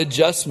heart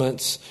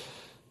adjustments.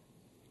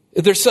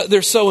 They're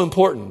so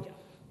important.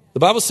 The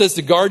Bible says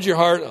to guard your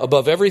heart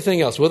above everything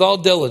else with all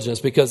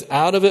diligence, because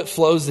out of it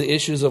flows the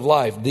issues of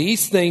life.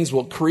 These things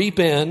will creep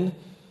in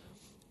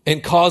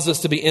and cause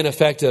us to be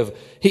ineffective.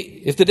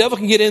 If the devil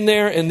can get in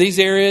there in these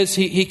areas,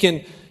 he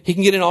can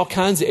get in all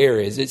kinds of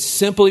areas. It's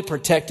simply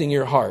protecting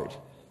your heart.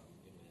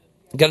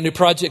 Got a new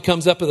project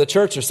comes up at the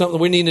church or something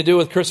we need to do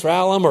with Chris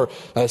Rallum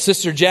or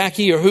Sister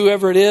Jackie or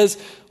whoever it is.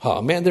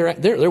 Oh man,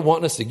 they're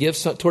wanting us to give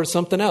towards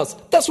something else.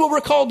 That's what we're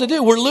called to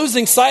do. We're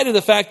losing sight of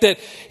the fact that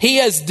He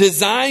has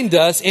designed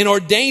us and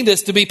ordained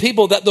us to be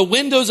people that the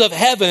windows of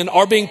heaven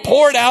are being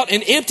poured out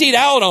and emptied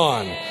out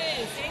on.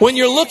 When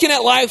you're looking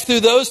at life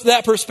through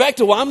that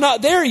perspective, well, I'm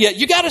not there yet.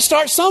 You got to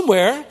start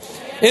somewhere.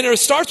 And it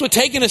starts with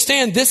taking a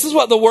stand. This is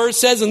what the Word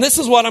says, and this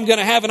is what I'm going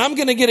to have, and I'm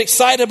going to get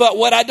excited about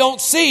what I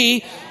don't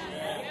see.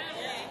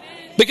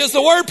 Because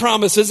the Word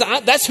promises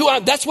that's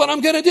what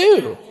I'm going to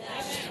do.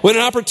 When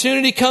an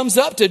opportunity comes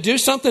up to do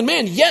something,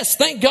 man, yes,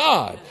 thank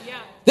God.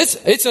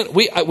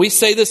 We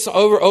say this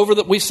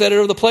we said it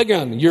over the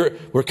playground.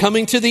 We're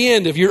coming to the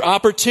end of your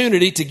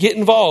opportunity to get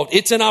involved.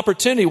 It's an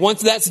opportunity.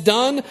 Once that's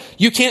done,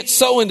 you can't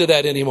sow into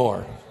that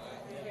anymore.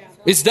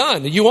 It's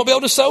done. You won't be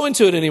able to sow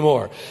into it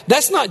anymore.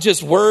 That's not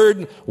just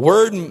word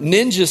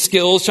ninja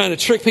skills trying to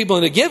trick people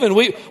into giving.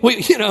 We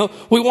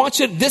want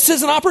you. This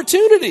is an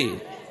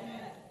opportunity.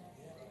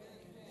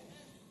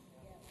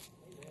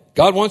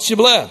 God wants you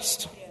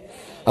blessed.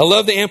 I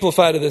love the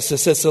Amplified of this. It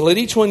says, so let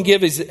each one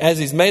give as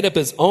he's made up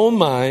his own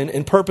mind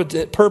and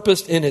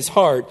purposed in his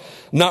heart,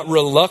 not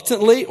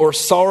reluctantly or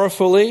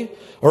sorrowfully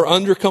or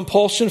under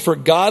compulsion, for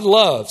God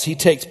loves. He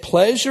takes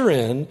pleasure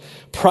in,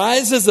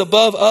 prizes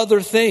above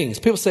other things.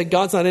 People say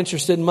God's not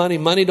interested in money.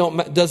 Money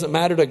doesn't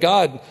matter to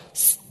God.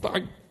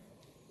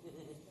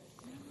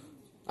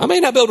 I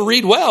may not be able to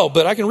read well,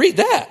 but I can read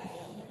that.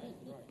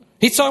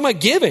 He's talking about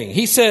giving.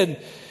 He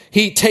said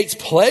he takes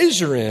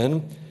pleasure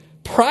in,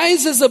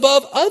 prizes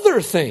above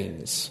other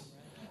things.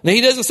 Now,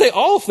 he doesn't say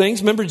all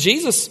things. Remember,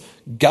 Jesus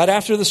got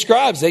after the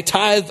scribes. They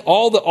tithed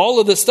all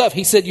of this stuff.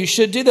 He said you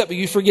should do that, but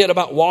you forget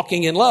about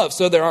walking in love.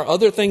 So there are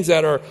other things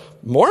that are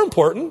more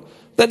important.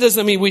 That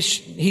doesn't mean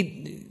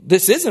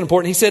this isn't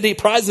important. He said he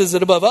prizes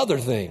it above other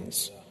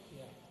things.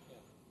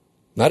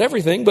 Not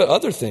everything, but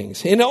other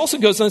things. And it also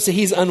goes on to say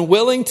he's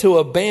unwilling to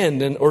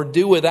abandon or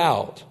do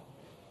without.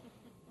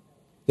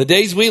 The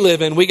days we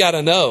live in, we got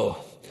to know.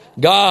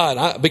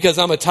 God, because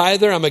I'm a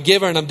tither, I'm a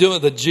giver, and I'm doing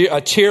it with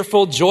a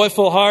cheerful,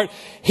 joyful heart,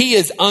 he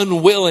is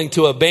unwilling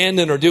to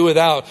abandon or do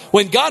without.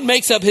 When God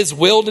makes up his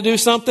will to do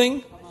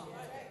something,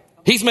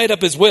 he's made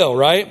up his will,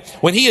 right?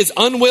 When he is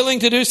unwilling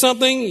to do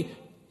something,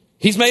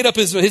 he's made up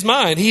his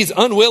mind. He's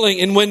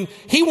unwilling, and when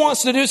he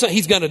wants to do something,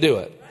 he's going to do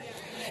it.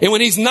 And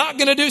when he's not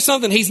going to do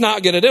something, he's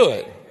not going to do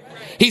it.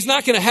 He's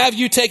not going to have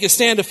you take a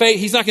stand of faith.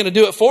 He's not going to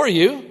do it for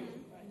you.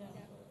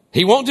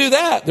 He won't do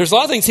that. There's a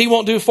lot of things he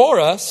won't do for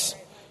us.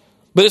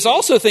 But it's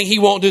also a thing he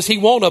won't do is he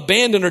won't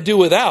abandon or do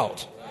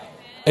without.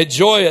 A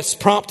joyous,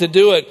 prompt to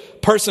do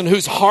it person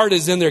whose heart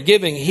is in their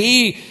giving.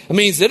 It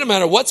doesn't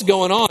matter what's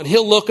going on.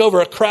 He'll look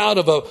over a crowd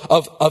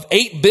of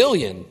 8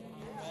 billion.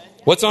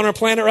 What's on our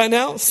planet right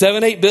now?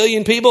 7, 8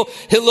 billion people.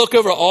 He'll look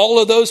over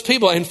all of those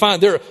people and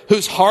find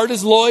whose heart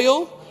is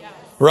loyal,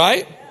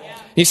 right?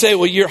 You say,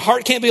 well, your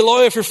heart can't be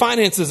loyal if your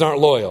finances aren't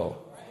loyal.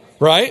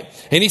 Right?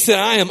 And he said,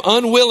 I am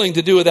unwilling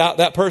to do without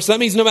that person. That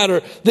means no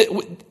matter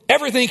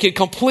everything could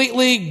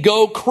completely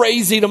go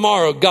crazy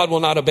tomorrow, God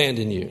will not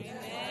abandon you.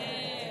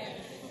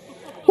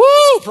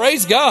 Woo!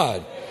 Praise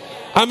God.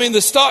 The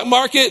stock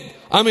market,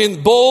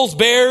 bulls,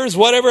 bears,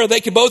 whatever,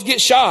 they could both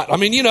get shot. And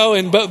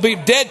be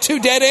two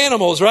dead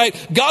animals, right?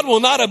 God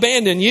will not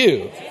abandon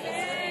you.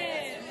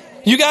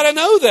 You got to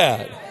know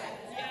that.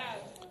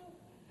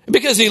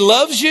 Because he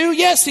loves you.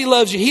 Yes, he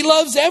loves you. He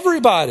loves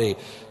everybody.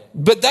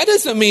 But that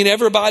doesn't mean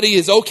everybody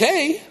is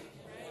okay.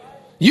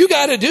 You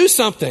got to do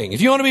something. If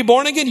you want to be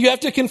born again, you have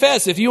to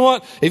confess. If you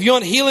want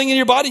healing in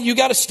your body, you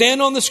got to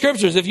stand on the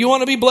scriptures. If you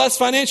want to be blessed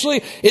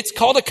financially, it's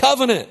called a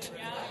covenant.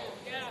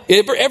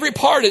 Every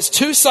part is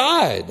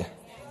two-sided.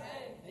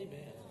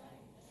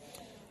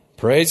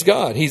 Praise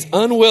God. He's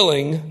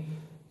unwilling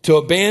to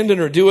abandon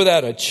or do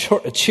without a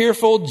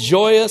cheerful,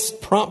 joyous,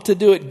 prompt to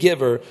do it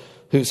giver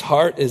whose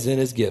heart is in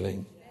his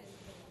giving.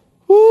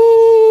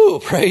 Woo!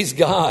 Praise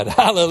God.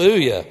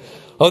 Hallelujah.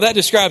 Oh, that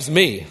describes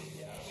me.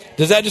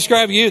 Does that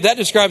describe you? That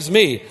describes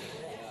me.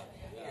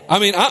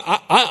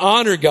 I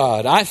honor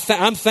God.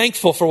 I'm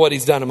thankful for what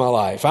he's done in my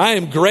life. I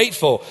am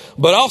grateful,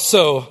 but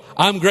also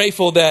I'm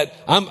grateful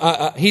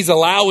that he's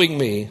allowing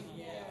me.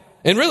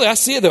 And really, I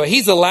see it though.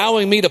 He's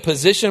allowing me to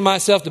position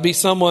myself to be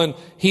someone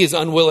he is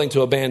unwilling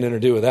to abandon or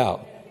do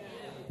without.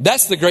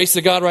 That's the grace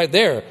of God right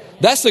there.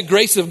 That's the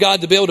grace of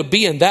God to be able to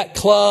be in that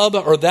club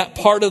or that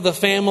part of the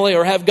family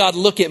or have God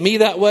look at me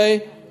that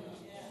way.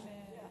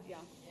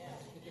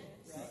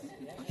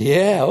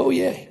 Yeah, oh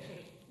yeah.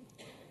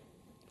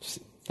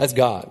 That's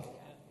God.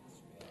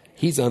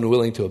 He's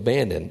unwilling to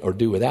abandon or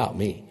do without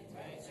me.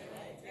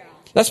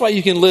 That's why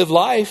you can live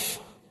life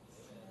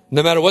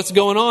no matter what's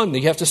going on.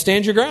 You have to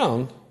stand your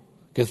ground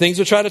because things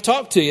will try to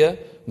talk to you.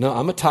 No,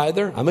 I'm a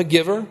tither. I'm a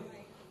giver.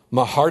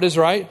 My heart is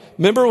right.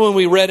 Remember when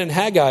we read in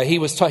Haggai,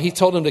 he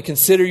told him to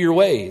consider your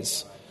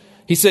ways.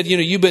 He said,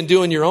 you've been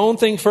doing your own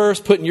thing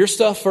first, putting your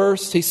stuff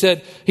first. He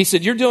said,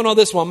 you're doing all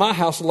this while my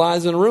house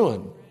lies in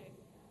ruin.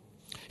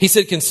 He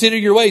said, consider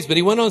your ways. But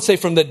he went on to say,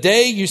 from the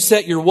day you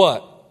set your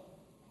what?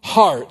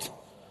 Heart.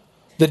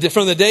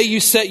 From the day you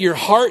set your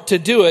heart to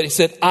do it, he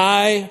said,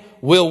 I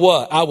will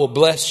what? I will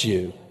bless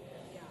you.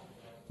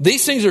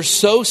 These things are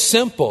so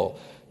simple.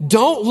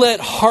 Don't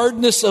let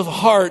hardness of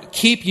heart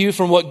keep you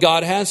from what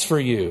God has for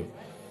you.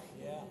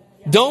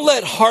 Don't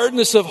let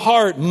hardness of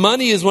heart,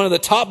 money is one of the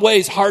top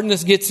ways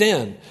hardness gets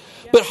in.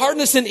 But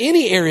hardness in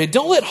any area,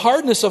 don't let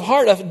hardness of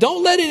heart,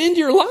 don't let it into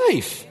your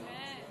life.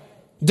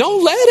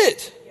 Don't let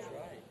it.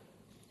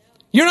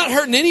 You're not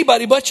hurting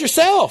anybody but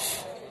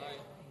yourself.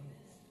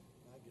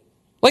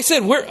 Like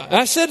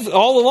I said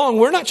all along,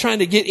 we're not trying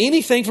to get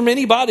anything from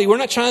anybody.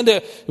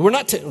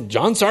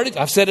 John's already,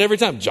 I've said it every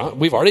time.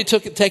 We've already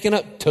taken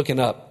up.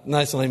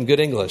 That's not even good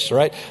English,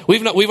 right?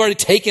 We've already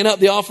taken up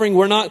the offering.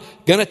 We're not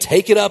going to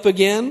take it up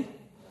again.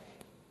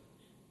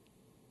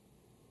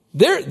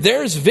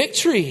 There's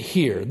victory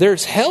here.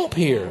 There's help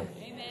here.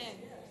 Amen.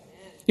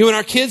 When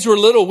our kids were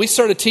little, we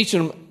started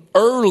teaching them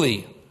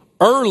early,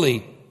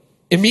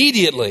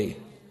 immediately.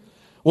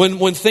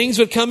 When things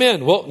would come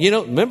in, well,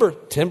 remember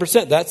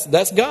 10%,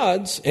 that's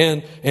God's.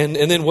 And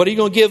then what are you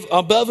going to give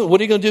above it?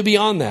 What are you going to do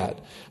beyond that?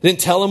 Then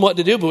tell them what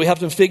to do, but we have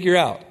to figure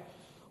out.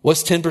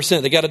 What's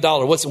 10%? They got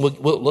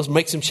 $1. Let's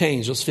make some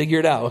change. Let's figure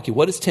it out. Okay,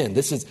 what is 10?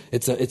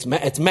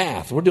 It's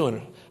math. We're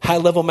doing high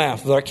level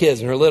math with our kids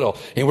when they're little,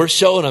 and we're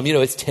showing them,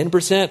 it's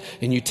 10%,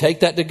 and you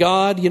take that to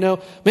God.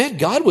 Man,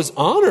 God was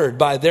honored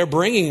by their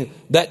bringing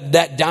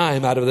that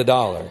dime out of the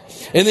dollar.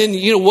 And then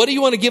what do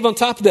you want to give on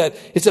top of that?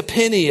 It's a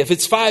penny. If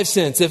it's 5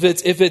 cents, if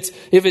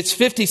it's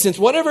 50 cents,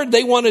 whatever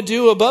they want to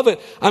do above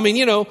it.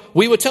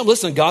 We would tell them,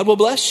 listen, God will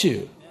bless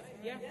you,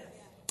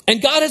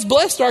 and God has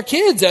blessed our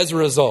kids as a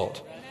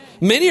result.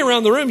 Many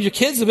around the room, your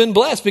kids have been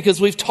blessed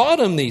because we've taught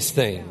them these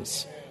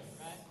things.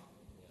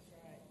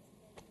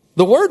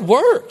 The word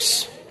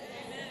works.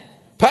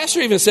 Pastor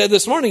even said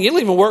this morning, it'll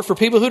even work for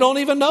people who don't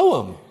even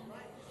know him. You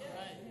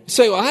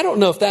say, well, I don't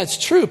know if that's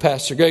true,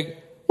 Pastor Greg.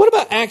 What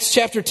about Acts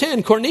chapter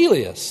 10,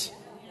 Cornelius?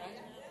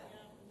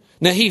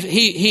 Now,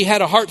 he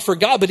had a heart for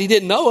God, but he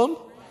didn't know him.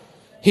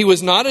 He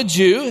was not a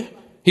Jew.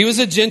 He was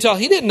a Gentile.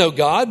 He didn't know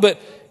God,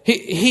 but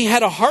he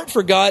had a heart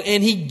for God,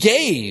 and he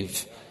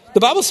gave. The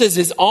Bible says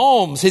his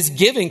alms, his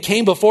giving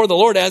came before the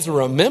Lord as a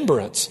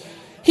remembrance.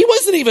 He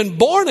wasn't even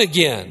born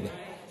again.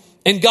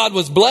 And God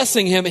was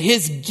blessing him,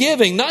 his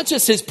giving, not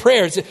just his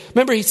prayers.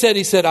 Remember, he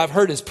said, I've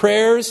heard his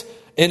prayers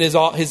and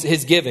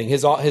his giving,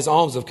 his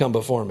alms have come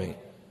before me.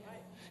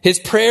 His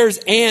prayers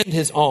and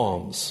his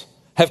alms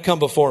have come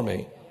before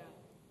me.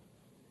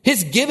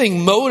 His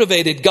giving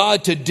motivated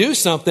God to do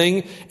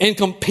something,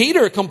 and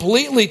Peter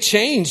completely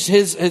changed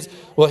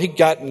he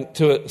got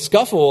into a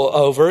scuffle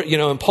over it,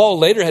 and Paul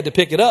later had to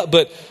pick it up,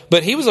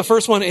 but he was the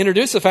first one to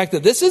introduce the fact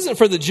that this isn't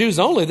for the Jews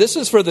only, this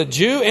is for the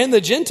Jew and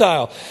the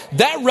Gentile.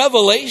 That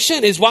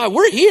revelation is why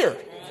we're here.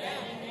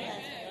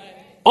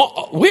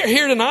 We're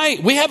here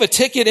tonight. We have a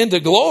ticket into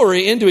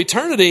glory, into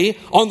eternity.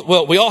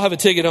 We all have a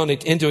ticket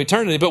into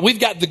eternity, but we've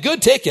got the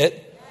good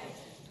ticket.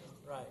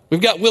 We've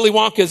got Willy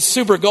Wonka's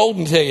super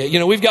golden ticket.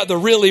 We've got the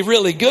really,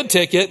 really good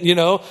ticket.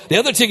 The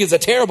other ticket's a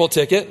terrible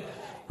ticket,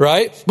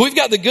 right? But we've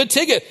got the good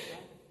ticket.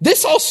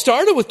 This all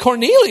started with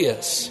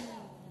Cornelius.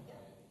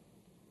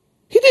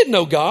 He didn't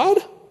know God.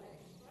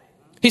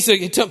 He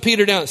took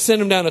Peter down,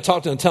 sent him down to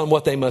talk to them, tell them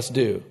what they must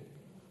do.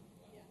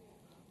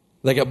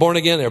 They got born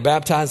again. They were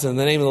baptized in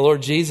the name of the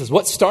Lord Jesus.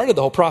 What started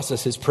the whole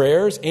process? His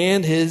prayers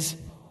and his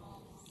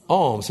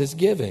alms, his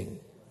giving.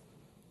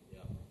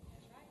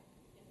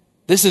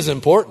 This is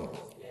important.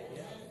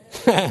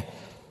 It's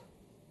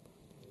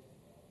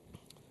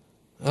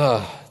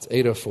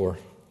 8:04.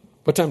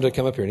 What time did I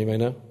come up here? Anybody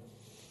know?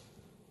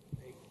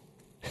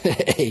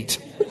 8.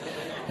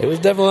 It was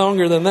definitely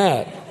longer than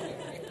that.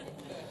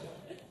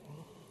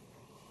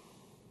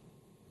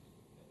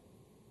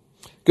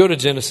 Go to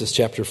Genesis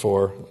chapter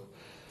 4.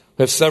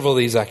 We have several of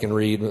these I can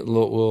read. We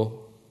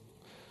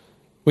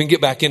can get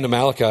back into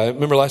Malachi.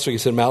 Remember last week I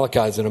said Malachi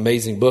is an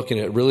amazing book,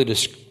 and it really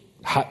just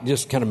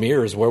kind of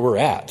mirrors where we're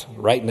at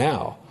right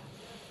now.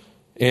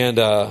 And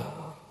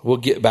we'll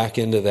get back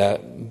into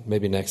that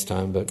maybe next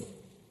time. But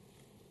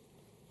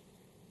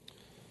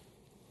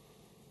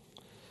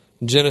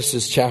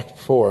Genesis chapter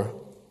 4.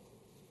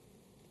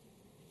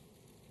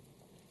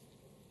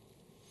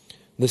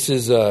 This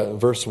is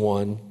verse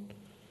 1.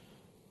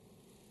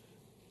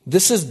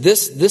 This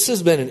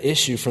has been an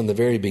issue from the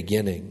very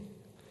beginning.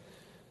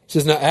 It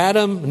says, now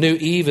Adam knew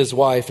Eve his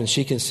wife, and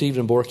she conceived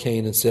and bore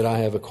Cain and said, I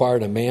have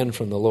acquired a man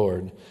from the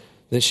Lord.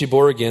 Then she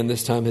bore again,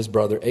 this time his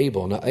brother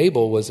Abel. Now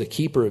Abel was a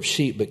keeper of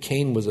sheep, but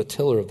Cain was a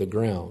tiller of the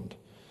ground.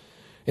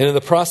 And in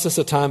the process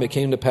of time it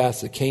came to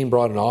pass that Cain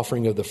brought an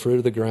offering of the fruit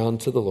of the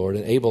ground to the Lord,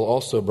 and Abel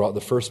also brought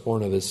the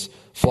firstborn of his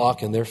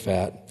flock and their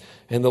fat.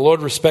 And the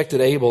Lord respected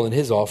Abel and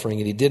his offering,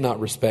 and he did not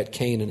respect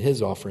Cain and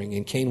his offering.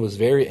 And Cain was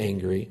very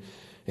angry,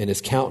 and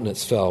his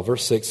countenance fell.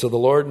 Verse 6, so the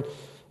Lord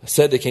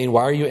said to Cain,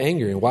 why are you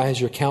angry, and why has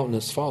your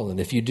countenance fallen?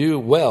 If you do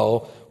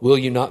well, will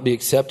you not be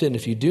accepted? And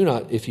if you do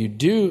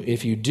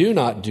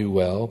not do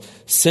well,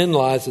 sin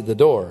lies at the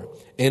door,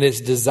 and its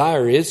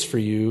desire is for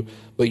you,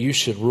 but you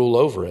should rule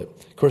over it.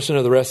 Of course, you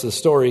know the rest of the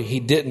story.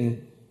 He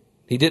didn't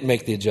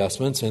make the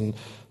adjustments, and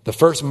the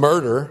first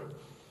murder,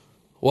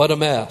 what a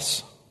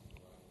mess.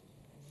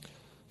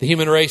 The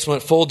human race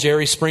went full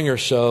Jerry Springer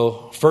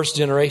show, first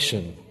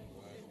generation.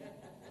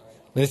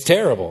 And it's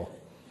terrible.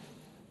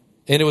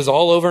 And it was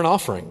all over an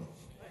offering.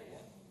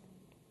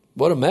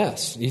 What a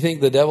mess. You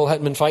think the devil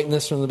hadn't been fighting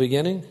this from the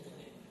beginning?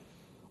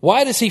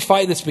 Why does he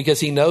fight this?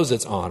 Because he knows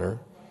it's honor,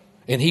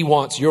 and he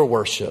wants your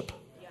worship.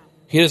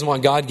 He doesn't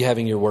want God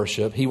having your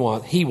worship. He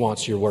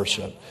wants your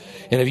worship.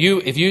 And if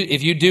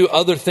you do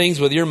other things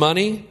with your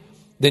money,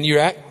 then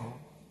you're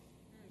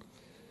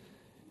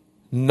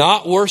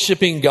not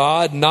worshiping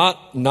God,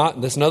 not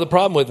that's another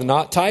problem with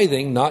not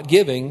tithing, not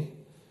giving.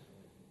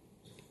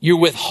 You're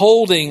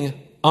withholding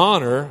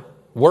honor,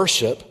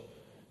 worship,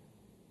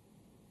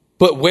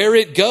 but where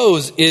it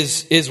goes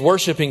is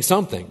worshiping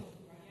something.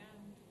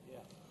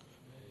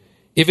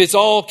 If it's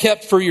all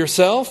kept for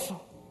yourself,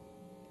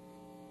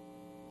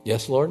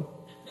 yes, Lord.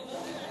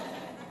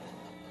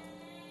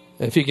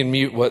 If you can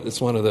mute it's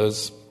one of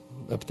those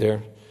up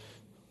there.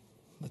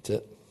 That's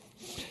it.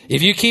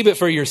 If you keep it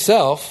for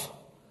yourself,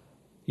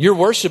 you're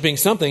worshiping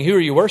something. Who are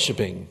you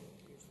worshiping?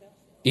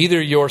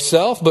 Either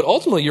yourself, but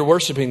ultimately you're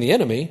worshiping the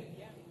enemy.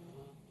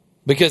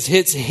 Because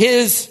it's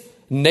his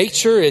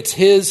nature, it's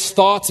his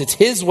thoughts, it's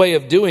his way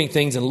of doing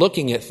things and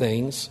looking at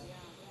things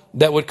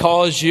that would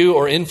cause you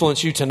or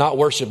influence you to not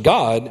worship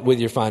God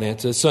with your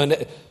finances.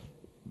 So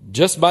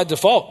just by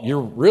default, you're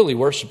really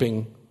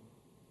worshiping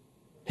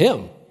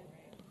him.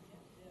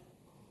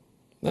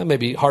 That may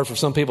be hard for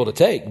some people to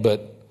take,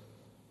 but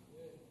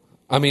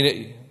I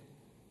mean,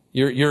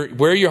 you're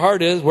where your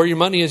heart is, where your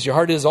money is, your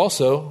heart is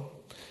also.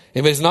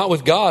 If it's not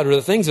with God or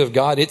the things of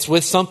God, it's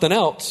with something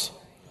else.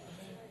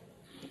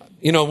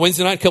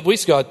 Wednesday night, a couple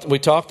weeks ago, we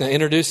talked and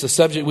introduced the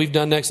subject we've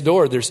done next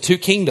door. There's two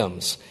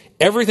kingdoms.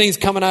 Everything's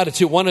coming out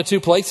of one or two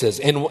places,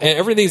 and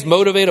everything's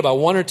motivated by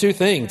one or two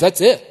things.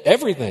 That's it.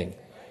 Everything.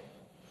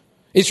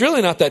 It's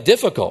really not that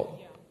difficult.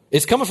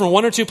 It's coming from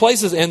one or two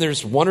places, and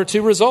there's one or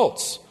two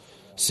results.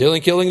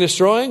 Stealing, killing,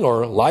 destroying,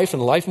 or life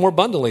and life more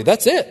abundantly.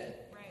 That's it.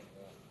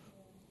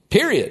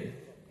 Period.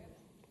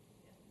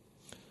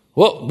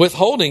 Well,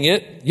 withholding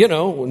it,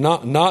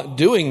 not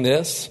doing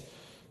this,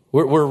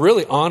 we're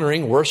really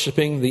honoring,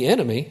 worshiping the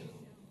enemy.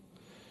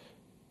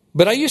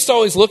 But I used to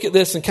always look at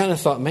this and kind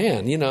of thought,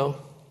 man,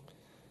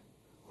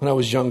 when I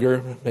was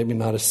younger, maybe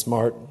not as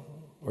smart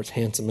or as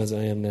handsome as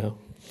I am now,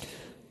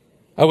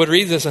 I would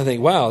read this and I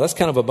think, wow, that's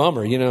kind of a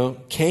bummer.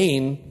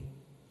 Cain,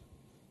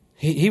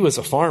 he was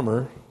a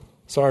farmer.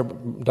 Sorry,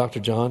 Dr.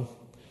 John.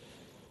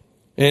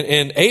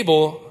 And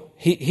Abel,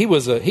 he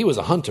was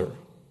a hunter.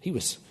 He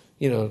was,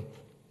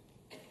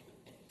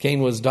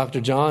 Cain was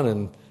Dr. John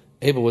and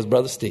Abel was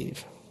Brother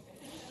Steve.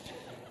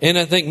 And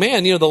I think,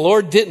 man, the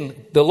Lord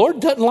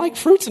doesn't like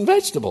fruits and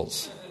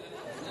vegetables.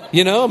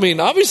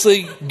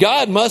 Obviously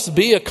God must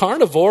be a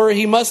carnivore.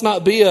 He must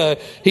not be a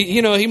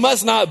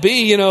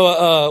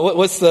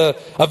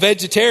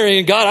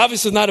vegetarian. God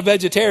obviously is not a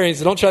vegetarian,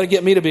 so don't try to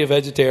get me to be a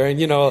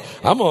vegetarian.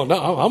 I'm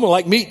gonna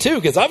like meat too,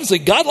 because obviously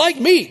God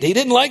liked meat. He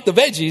didn't like the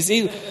veggies.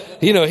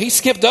 He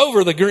skipped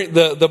over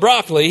the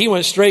broccoli. He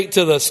went straight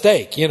to the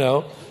steak.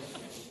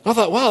 I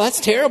thought, wow, that's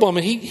terrible. I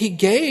mean,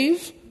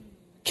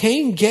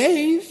 Cain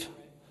gave.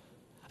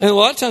 And a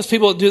lot of times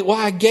people do, well,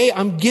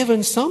 I'm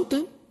given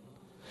something.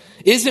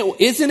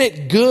 Isn't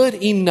it good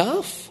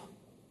enough?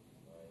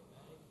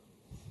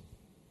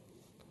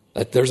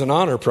 There's an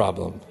honor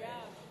problem.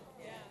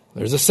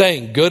 There's a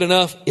saying, good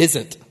enough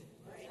isn't.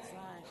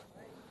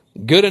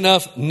 Good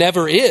enough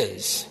never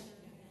is.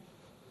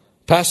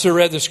 Pastor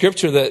read the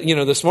scripture that,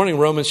 this morning,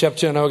 Romans chapter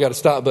 2, I know I got to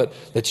stop, but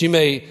that you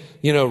may,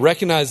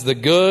 recognize the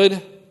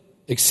good,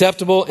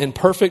 acceptable, and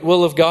perfect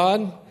will of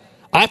God.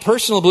 I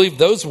personally believe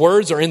those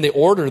words are in the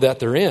order that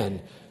they're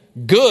in.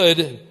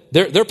 Good,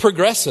 they're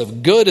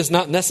progressive. Good is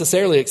not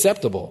necessarily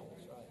acceptable.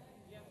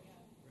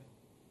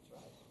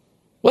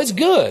 What's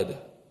good?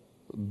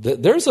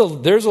 There's a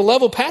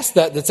level past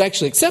that's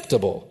actually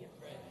acceptable.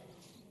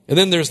 And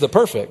then there's the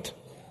perfect.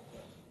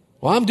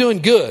 Well, I'm doing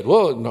good.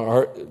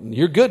 Well,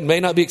 your good may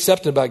not be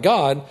accepted by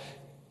God.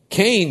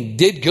 Cain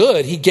did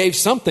good. He gave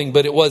something,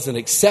 but it wasn't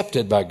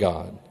accepted by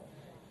God.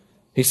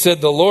 He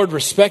said the Lord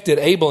respected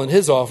Abel and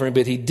his offering,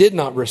 but he did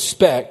not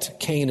respect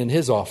Cain and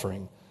his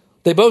offering.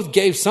 They both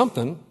gave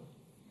something.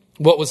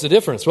 What was the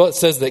difference? Well, it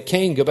says that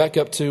Cain, go back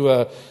up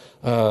to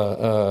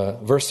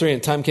verse 3,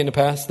 and time came to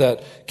pass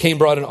that Cain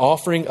brought an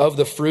offering of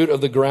the fruit of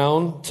the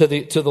ground to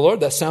the Lord.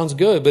 That sounds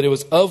good, but it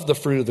was of the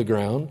fruit of the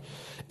ground.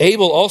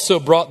 Abel also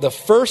brought the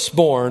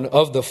firstborn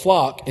of the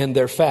flock and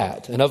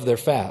of their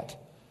fat.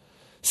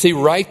 See,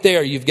 right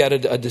there, you've got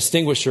a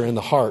distinguisher in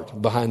the heart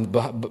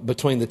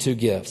between the two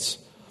gifts.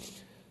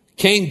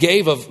 Cain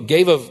gave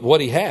of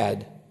what he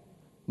had,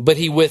 but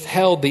he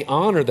withheld the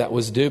honor that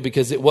was due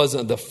because it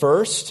wasn't the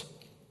first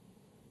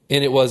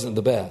and it wasn't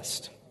the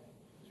best.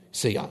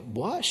 See,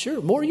 what? Sure,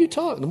 the more you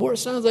talk, the more it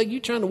sounds like you're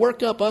trying to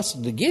work up us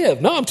to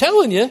give. No, I'm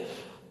telling you,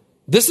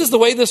 this is the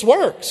way this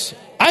works.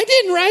 I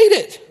didn't write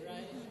it.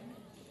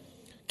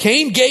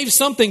 Cain gave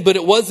something, but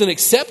it wasn't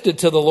accepted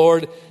to the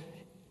Lord.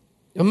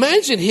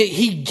 Imagine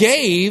he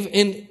gave,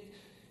 and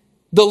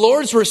the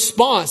Lord's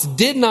response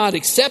did not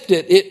accept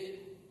it.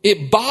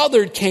 It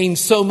bothered Cain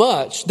so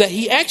much that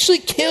he actually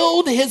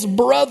killed his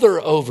brother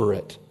over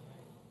it.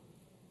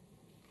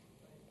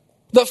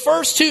 The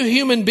first two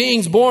human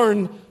beings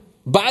born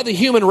by the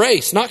human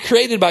race, not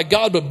created by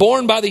God, but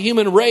born by the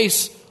human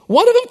race,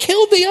 one of them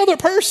killed the other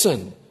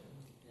person.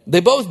 They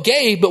both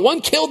gave, but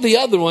one killed the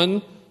other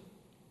one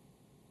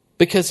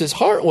because his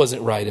heart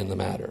wasn't right in the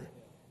matter.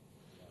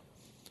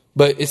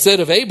 But it said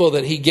of Abel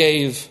that he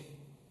gave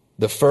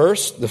the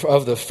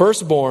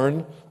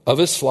firstborn of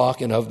his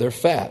flock and of their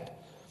fat.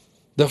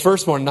 The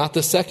firstborn, not the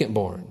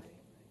secondborn.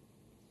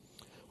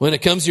 When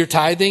it comes to your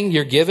tithing,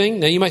 your giving,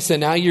 now you might say,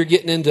 now you're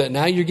getting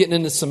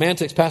into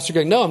semantics, Pastor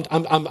Greg. No,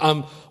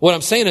 what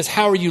I'm saying is,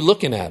 how are you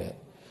looking at it?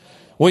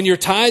 When your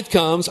tithe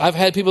comes, I've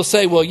had people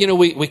say, well,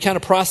 we kind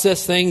of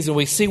process things and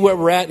we see where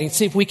we're at and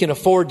see if we can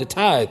afford to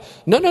tithe.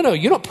 No.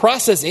 You don't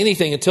process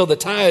anything until the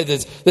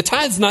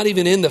tithe's not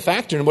even in the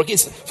factor anymore.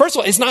 First of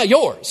all, it's not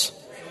yours.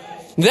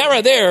 That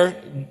right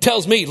there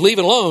tells me, leave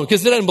it alone,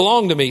 because it doesn't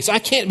belong to me. So I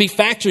can't be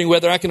factoring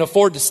whether I can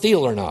afford to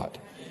steal or not.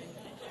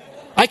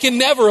 I can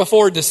never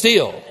afford to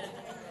steal.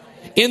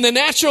 In the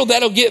natural,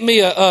 that'll get me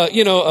a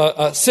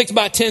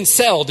 6x10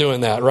 cell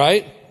doing that,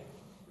 right?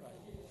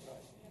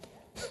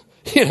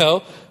 I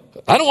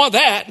don't want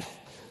that.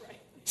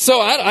 So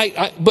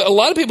but a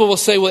lot of people will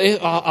say, well,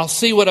 I'll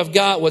see what I've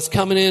got, what's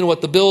coming in,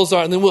 what the bills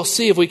are, and then we'll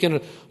see if we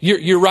can.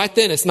 You're right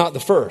then, it's not the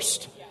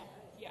first.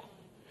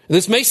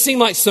 This may seem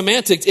like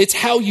semantics. It's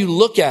how you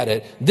look at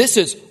it.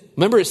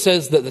 Remember it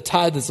says that the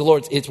tithe is the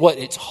Lord's. It's what?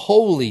 It's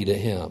holy to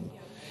him.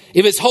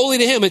 If it's holy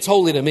to him, it's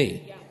holy to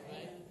me.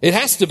 It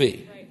has to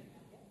be.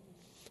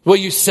 Well,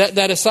 you set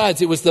that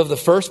aside. It was the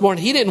firstborn.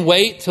 He didn't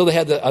wait till they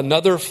had the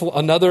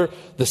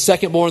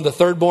secondborn, the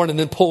thirdborn, and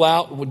then pull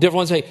out different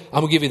ones. Hey, I'm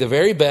going to give you the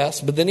very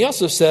best. But then he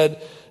also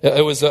said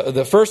it was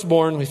the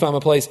firstborn, we found my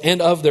place, and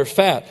of their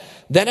fat.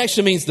 That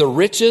actually means the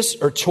richest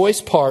or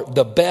choice part,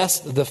 the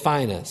best, the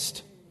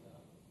finest.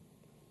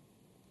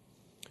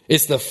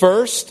 It's the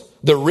first,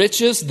 the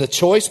richest, the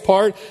choice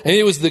part, and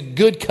it was the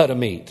good cut of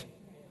meat.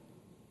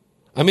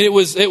 I mean, it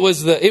was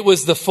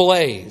the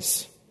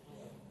fillets.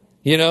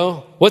 You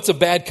know, what's a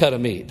bad cut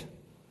of meat?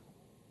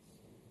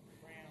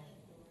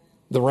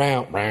 The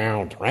round,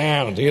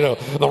 you know,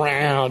 the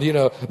round, you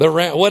know, the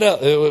round.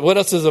 What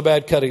else is a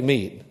bad cut of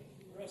meat?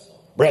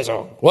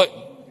 Bristle. What?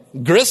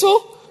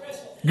 Gristle?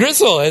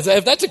 Gristle.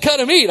 If that's a cut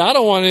of meat, I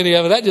don't want any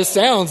of it. That just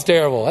sounds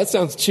terrible. That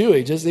sounds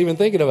chewy, just even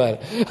thinking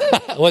about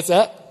it. What's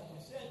that?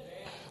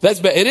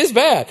 That's bad. It is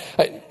bad.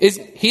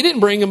 He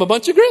didn't bring him a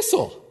bunch of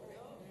gristle.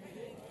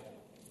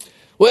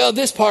 Well,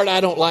 this part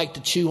I don't like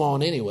to chew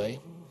on anyway.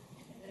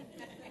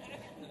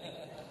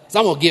 So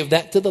I'm going to give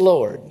that to the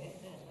Lord.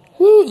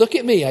 Woo, look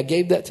at me. I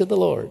gave that to the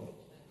Lord.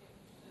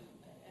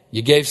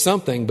 You gave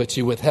something, but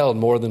you withheld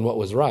more than what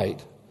was right.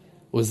 It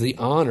was the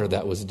honor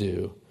that was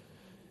due.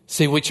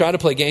 See, we try to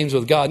play games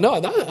with God. No,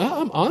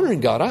 I'm honoring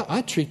God.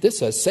 I treat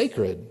this as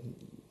sacred.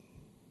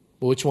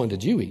 Well, which one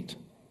did you eat?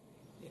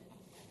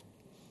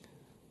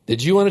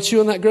 Did you want to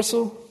chew on that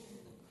gristle?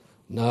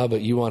 No,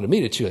 but you wanted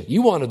me to chew it.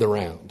 You wanted the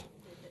round.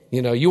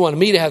 You know, you wanted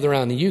me to have the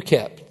round, and you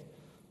kept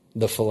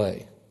the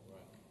fillet.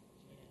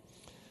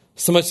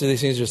 So much of these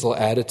things are just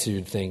little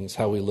attitude things,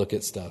 how we look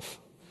at stuff.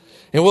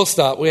 And we'll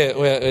stop.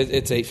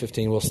 It's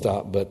 8:15. We'll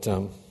stop, but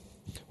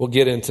we'll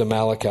get into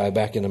Malachi,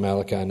 back into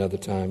Malachi another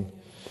time.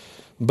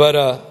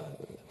 But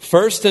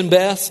first and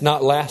best,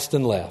 not last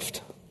and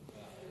left.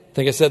 I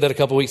think I said that a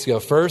couple weeks ago.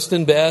 First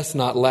and best,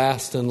 not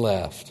last and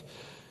left.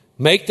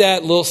 Make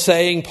that little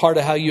saying part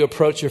of how you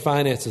approach your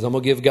finances. I'm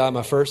going to give God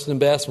my first and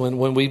best.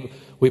 When we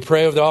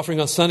pray over the offering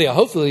on Sunday,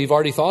 hopefully you've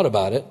already thought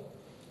about it.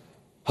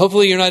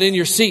 Hopefully you're not in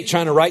your seat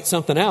trying to write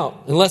something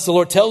out, unless the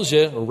Lord tells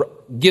you,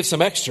 give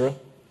some extra.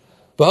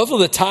 But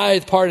hopefully the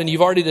tithe part, and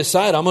you've already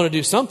decided, I'm going to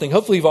do something.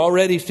 Hopefully you've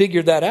already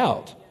figured that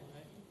out.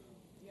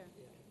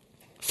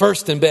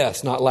 First and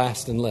best, not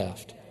last and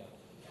left.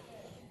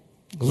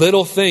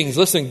 Little things.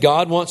 Listen,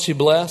 God wants you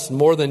blessed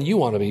more than you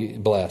want to be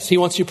blessed. He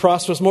wants you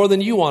prosperous more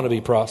than you want to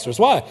be prosperous.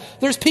 Why?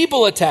 There's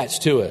people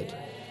attached to it.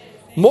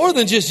 More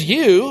than just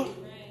you.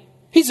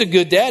 He's a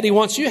good dad. He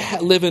wants you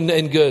living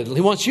in good.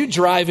 He wants you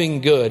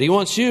driving good. He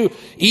wants you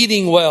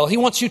eating well. He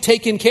wants you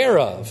taken care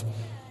of.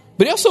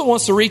 But he also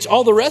wants to reach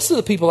all the rest of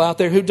the people out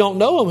there who don't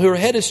know him, who are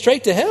headed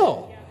straight to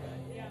hell.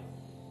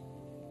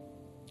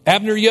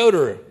 Abner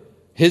Yoder,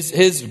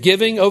 his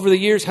giving over the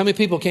years, how many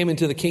people came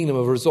into the kingdom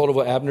as a result of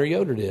what Abner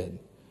Yoder did?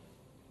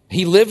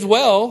 He lived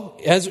well.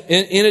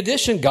 In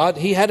addition,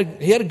 he had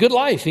a good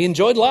life. He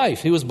enjoyed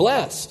life. He was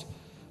blessed.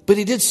 But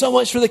he did so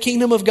much for the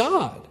kingdom of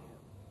God.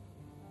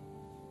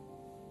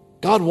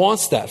 God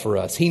wants that for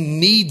us. He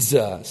needs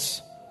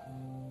us.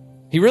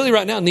 He really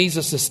right now needs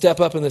us to step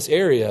up in this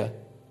area.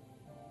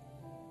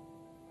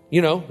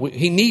 You know,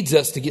 he needs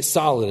us to get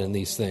solid in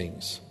these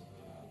things.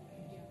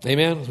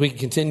 Amen? We can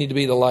continue to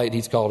be the light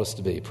he's called us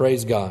to be.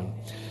 Praise God.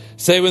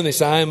 Say with me,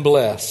 I am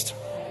blessed.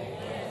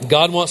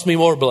 God wants me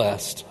more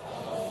blessed.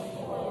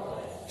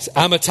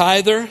 I'm a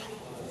tither.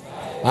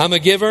 I'm a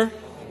giver.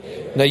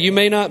 Now, you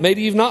may not,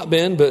 maybe you've not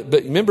been, but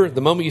remember,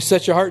 the moment you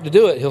set your heart to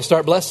do it, he'll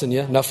start blessing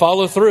you. Now,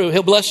 follow through.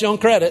 He'll bless you on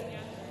credit,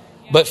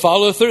 but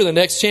follow through. The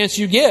next chance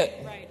you get,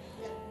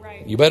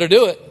 you better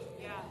do it,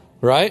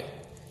 right?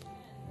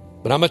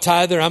 But I'm a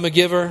tither. I'm a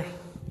giver.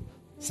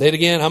 Say it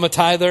again. I'm a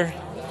tither.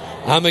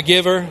 I'm a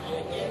giver.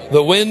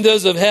 The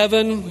windows of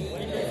heaven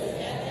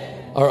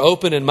are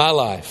open in my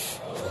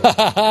life.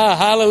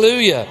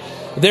 Hallelujah.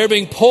 They're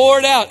being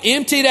poured out,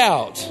 emptied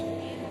out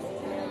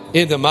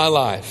into my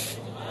life.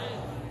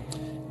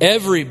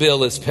 Every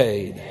bill is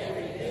paid.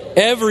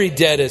 Every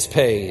debt is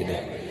paid.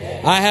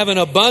 I have an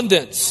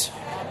abundance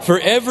for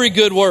every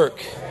good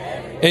work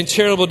and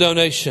charitable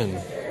donation.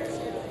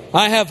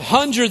 I have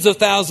hundreds of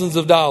thousands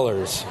of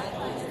dollars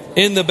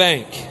in the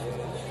bank.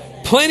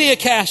 Plenty of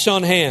cash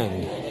on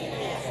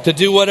hand to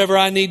do whatever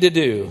I need to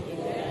do.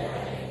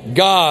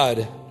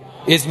 God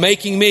is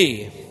making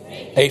me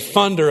a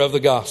funder of the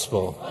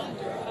gospel.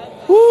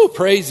 Woo,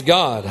 praise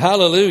God.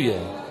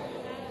 Hallelujah.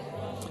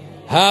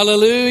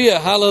 Hallelujah,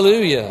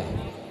 hallelujah.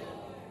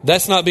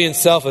 That's not being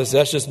selfish.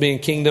 That's just being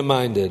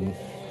kingdom-minded.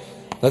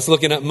 That's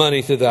looking at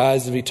money through the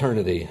eyes of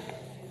eternity.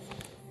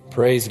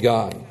 Praise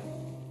God.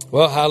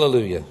 Well,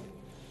 hallelujah.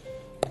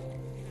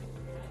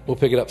 We'll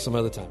pick it up some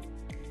other time.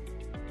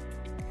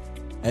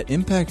 At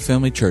Impact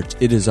Family Church,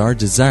 it is our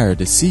desire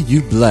to see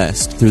you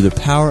blessed through the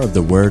power of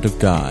the Word of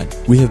God.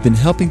 We have been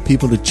helping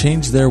people to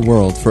change their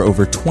world for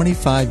over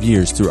 25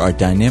 years through our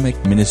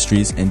dynamic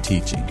ministries and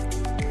teaching.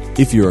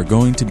 If you are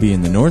going to be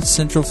in the North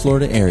Central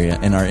Florida area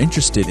and are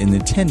interested in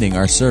attending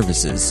our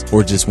services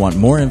or just want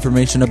more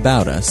information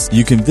about us,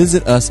 you can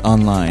visit us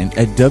online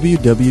at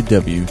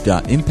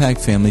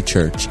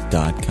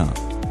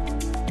www.impactfamilychurch.com.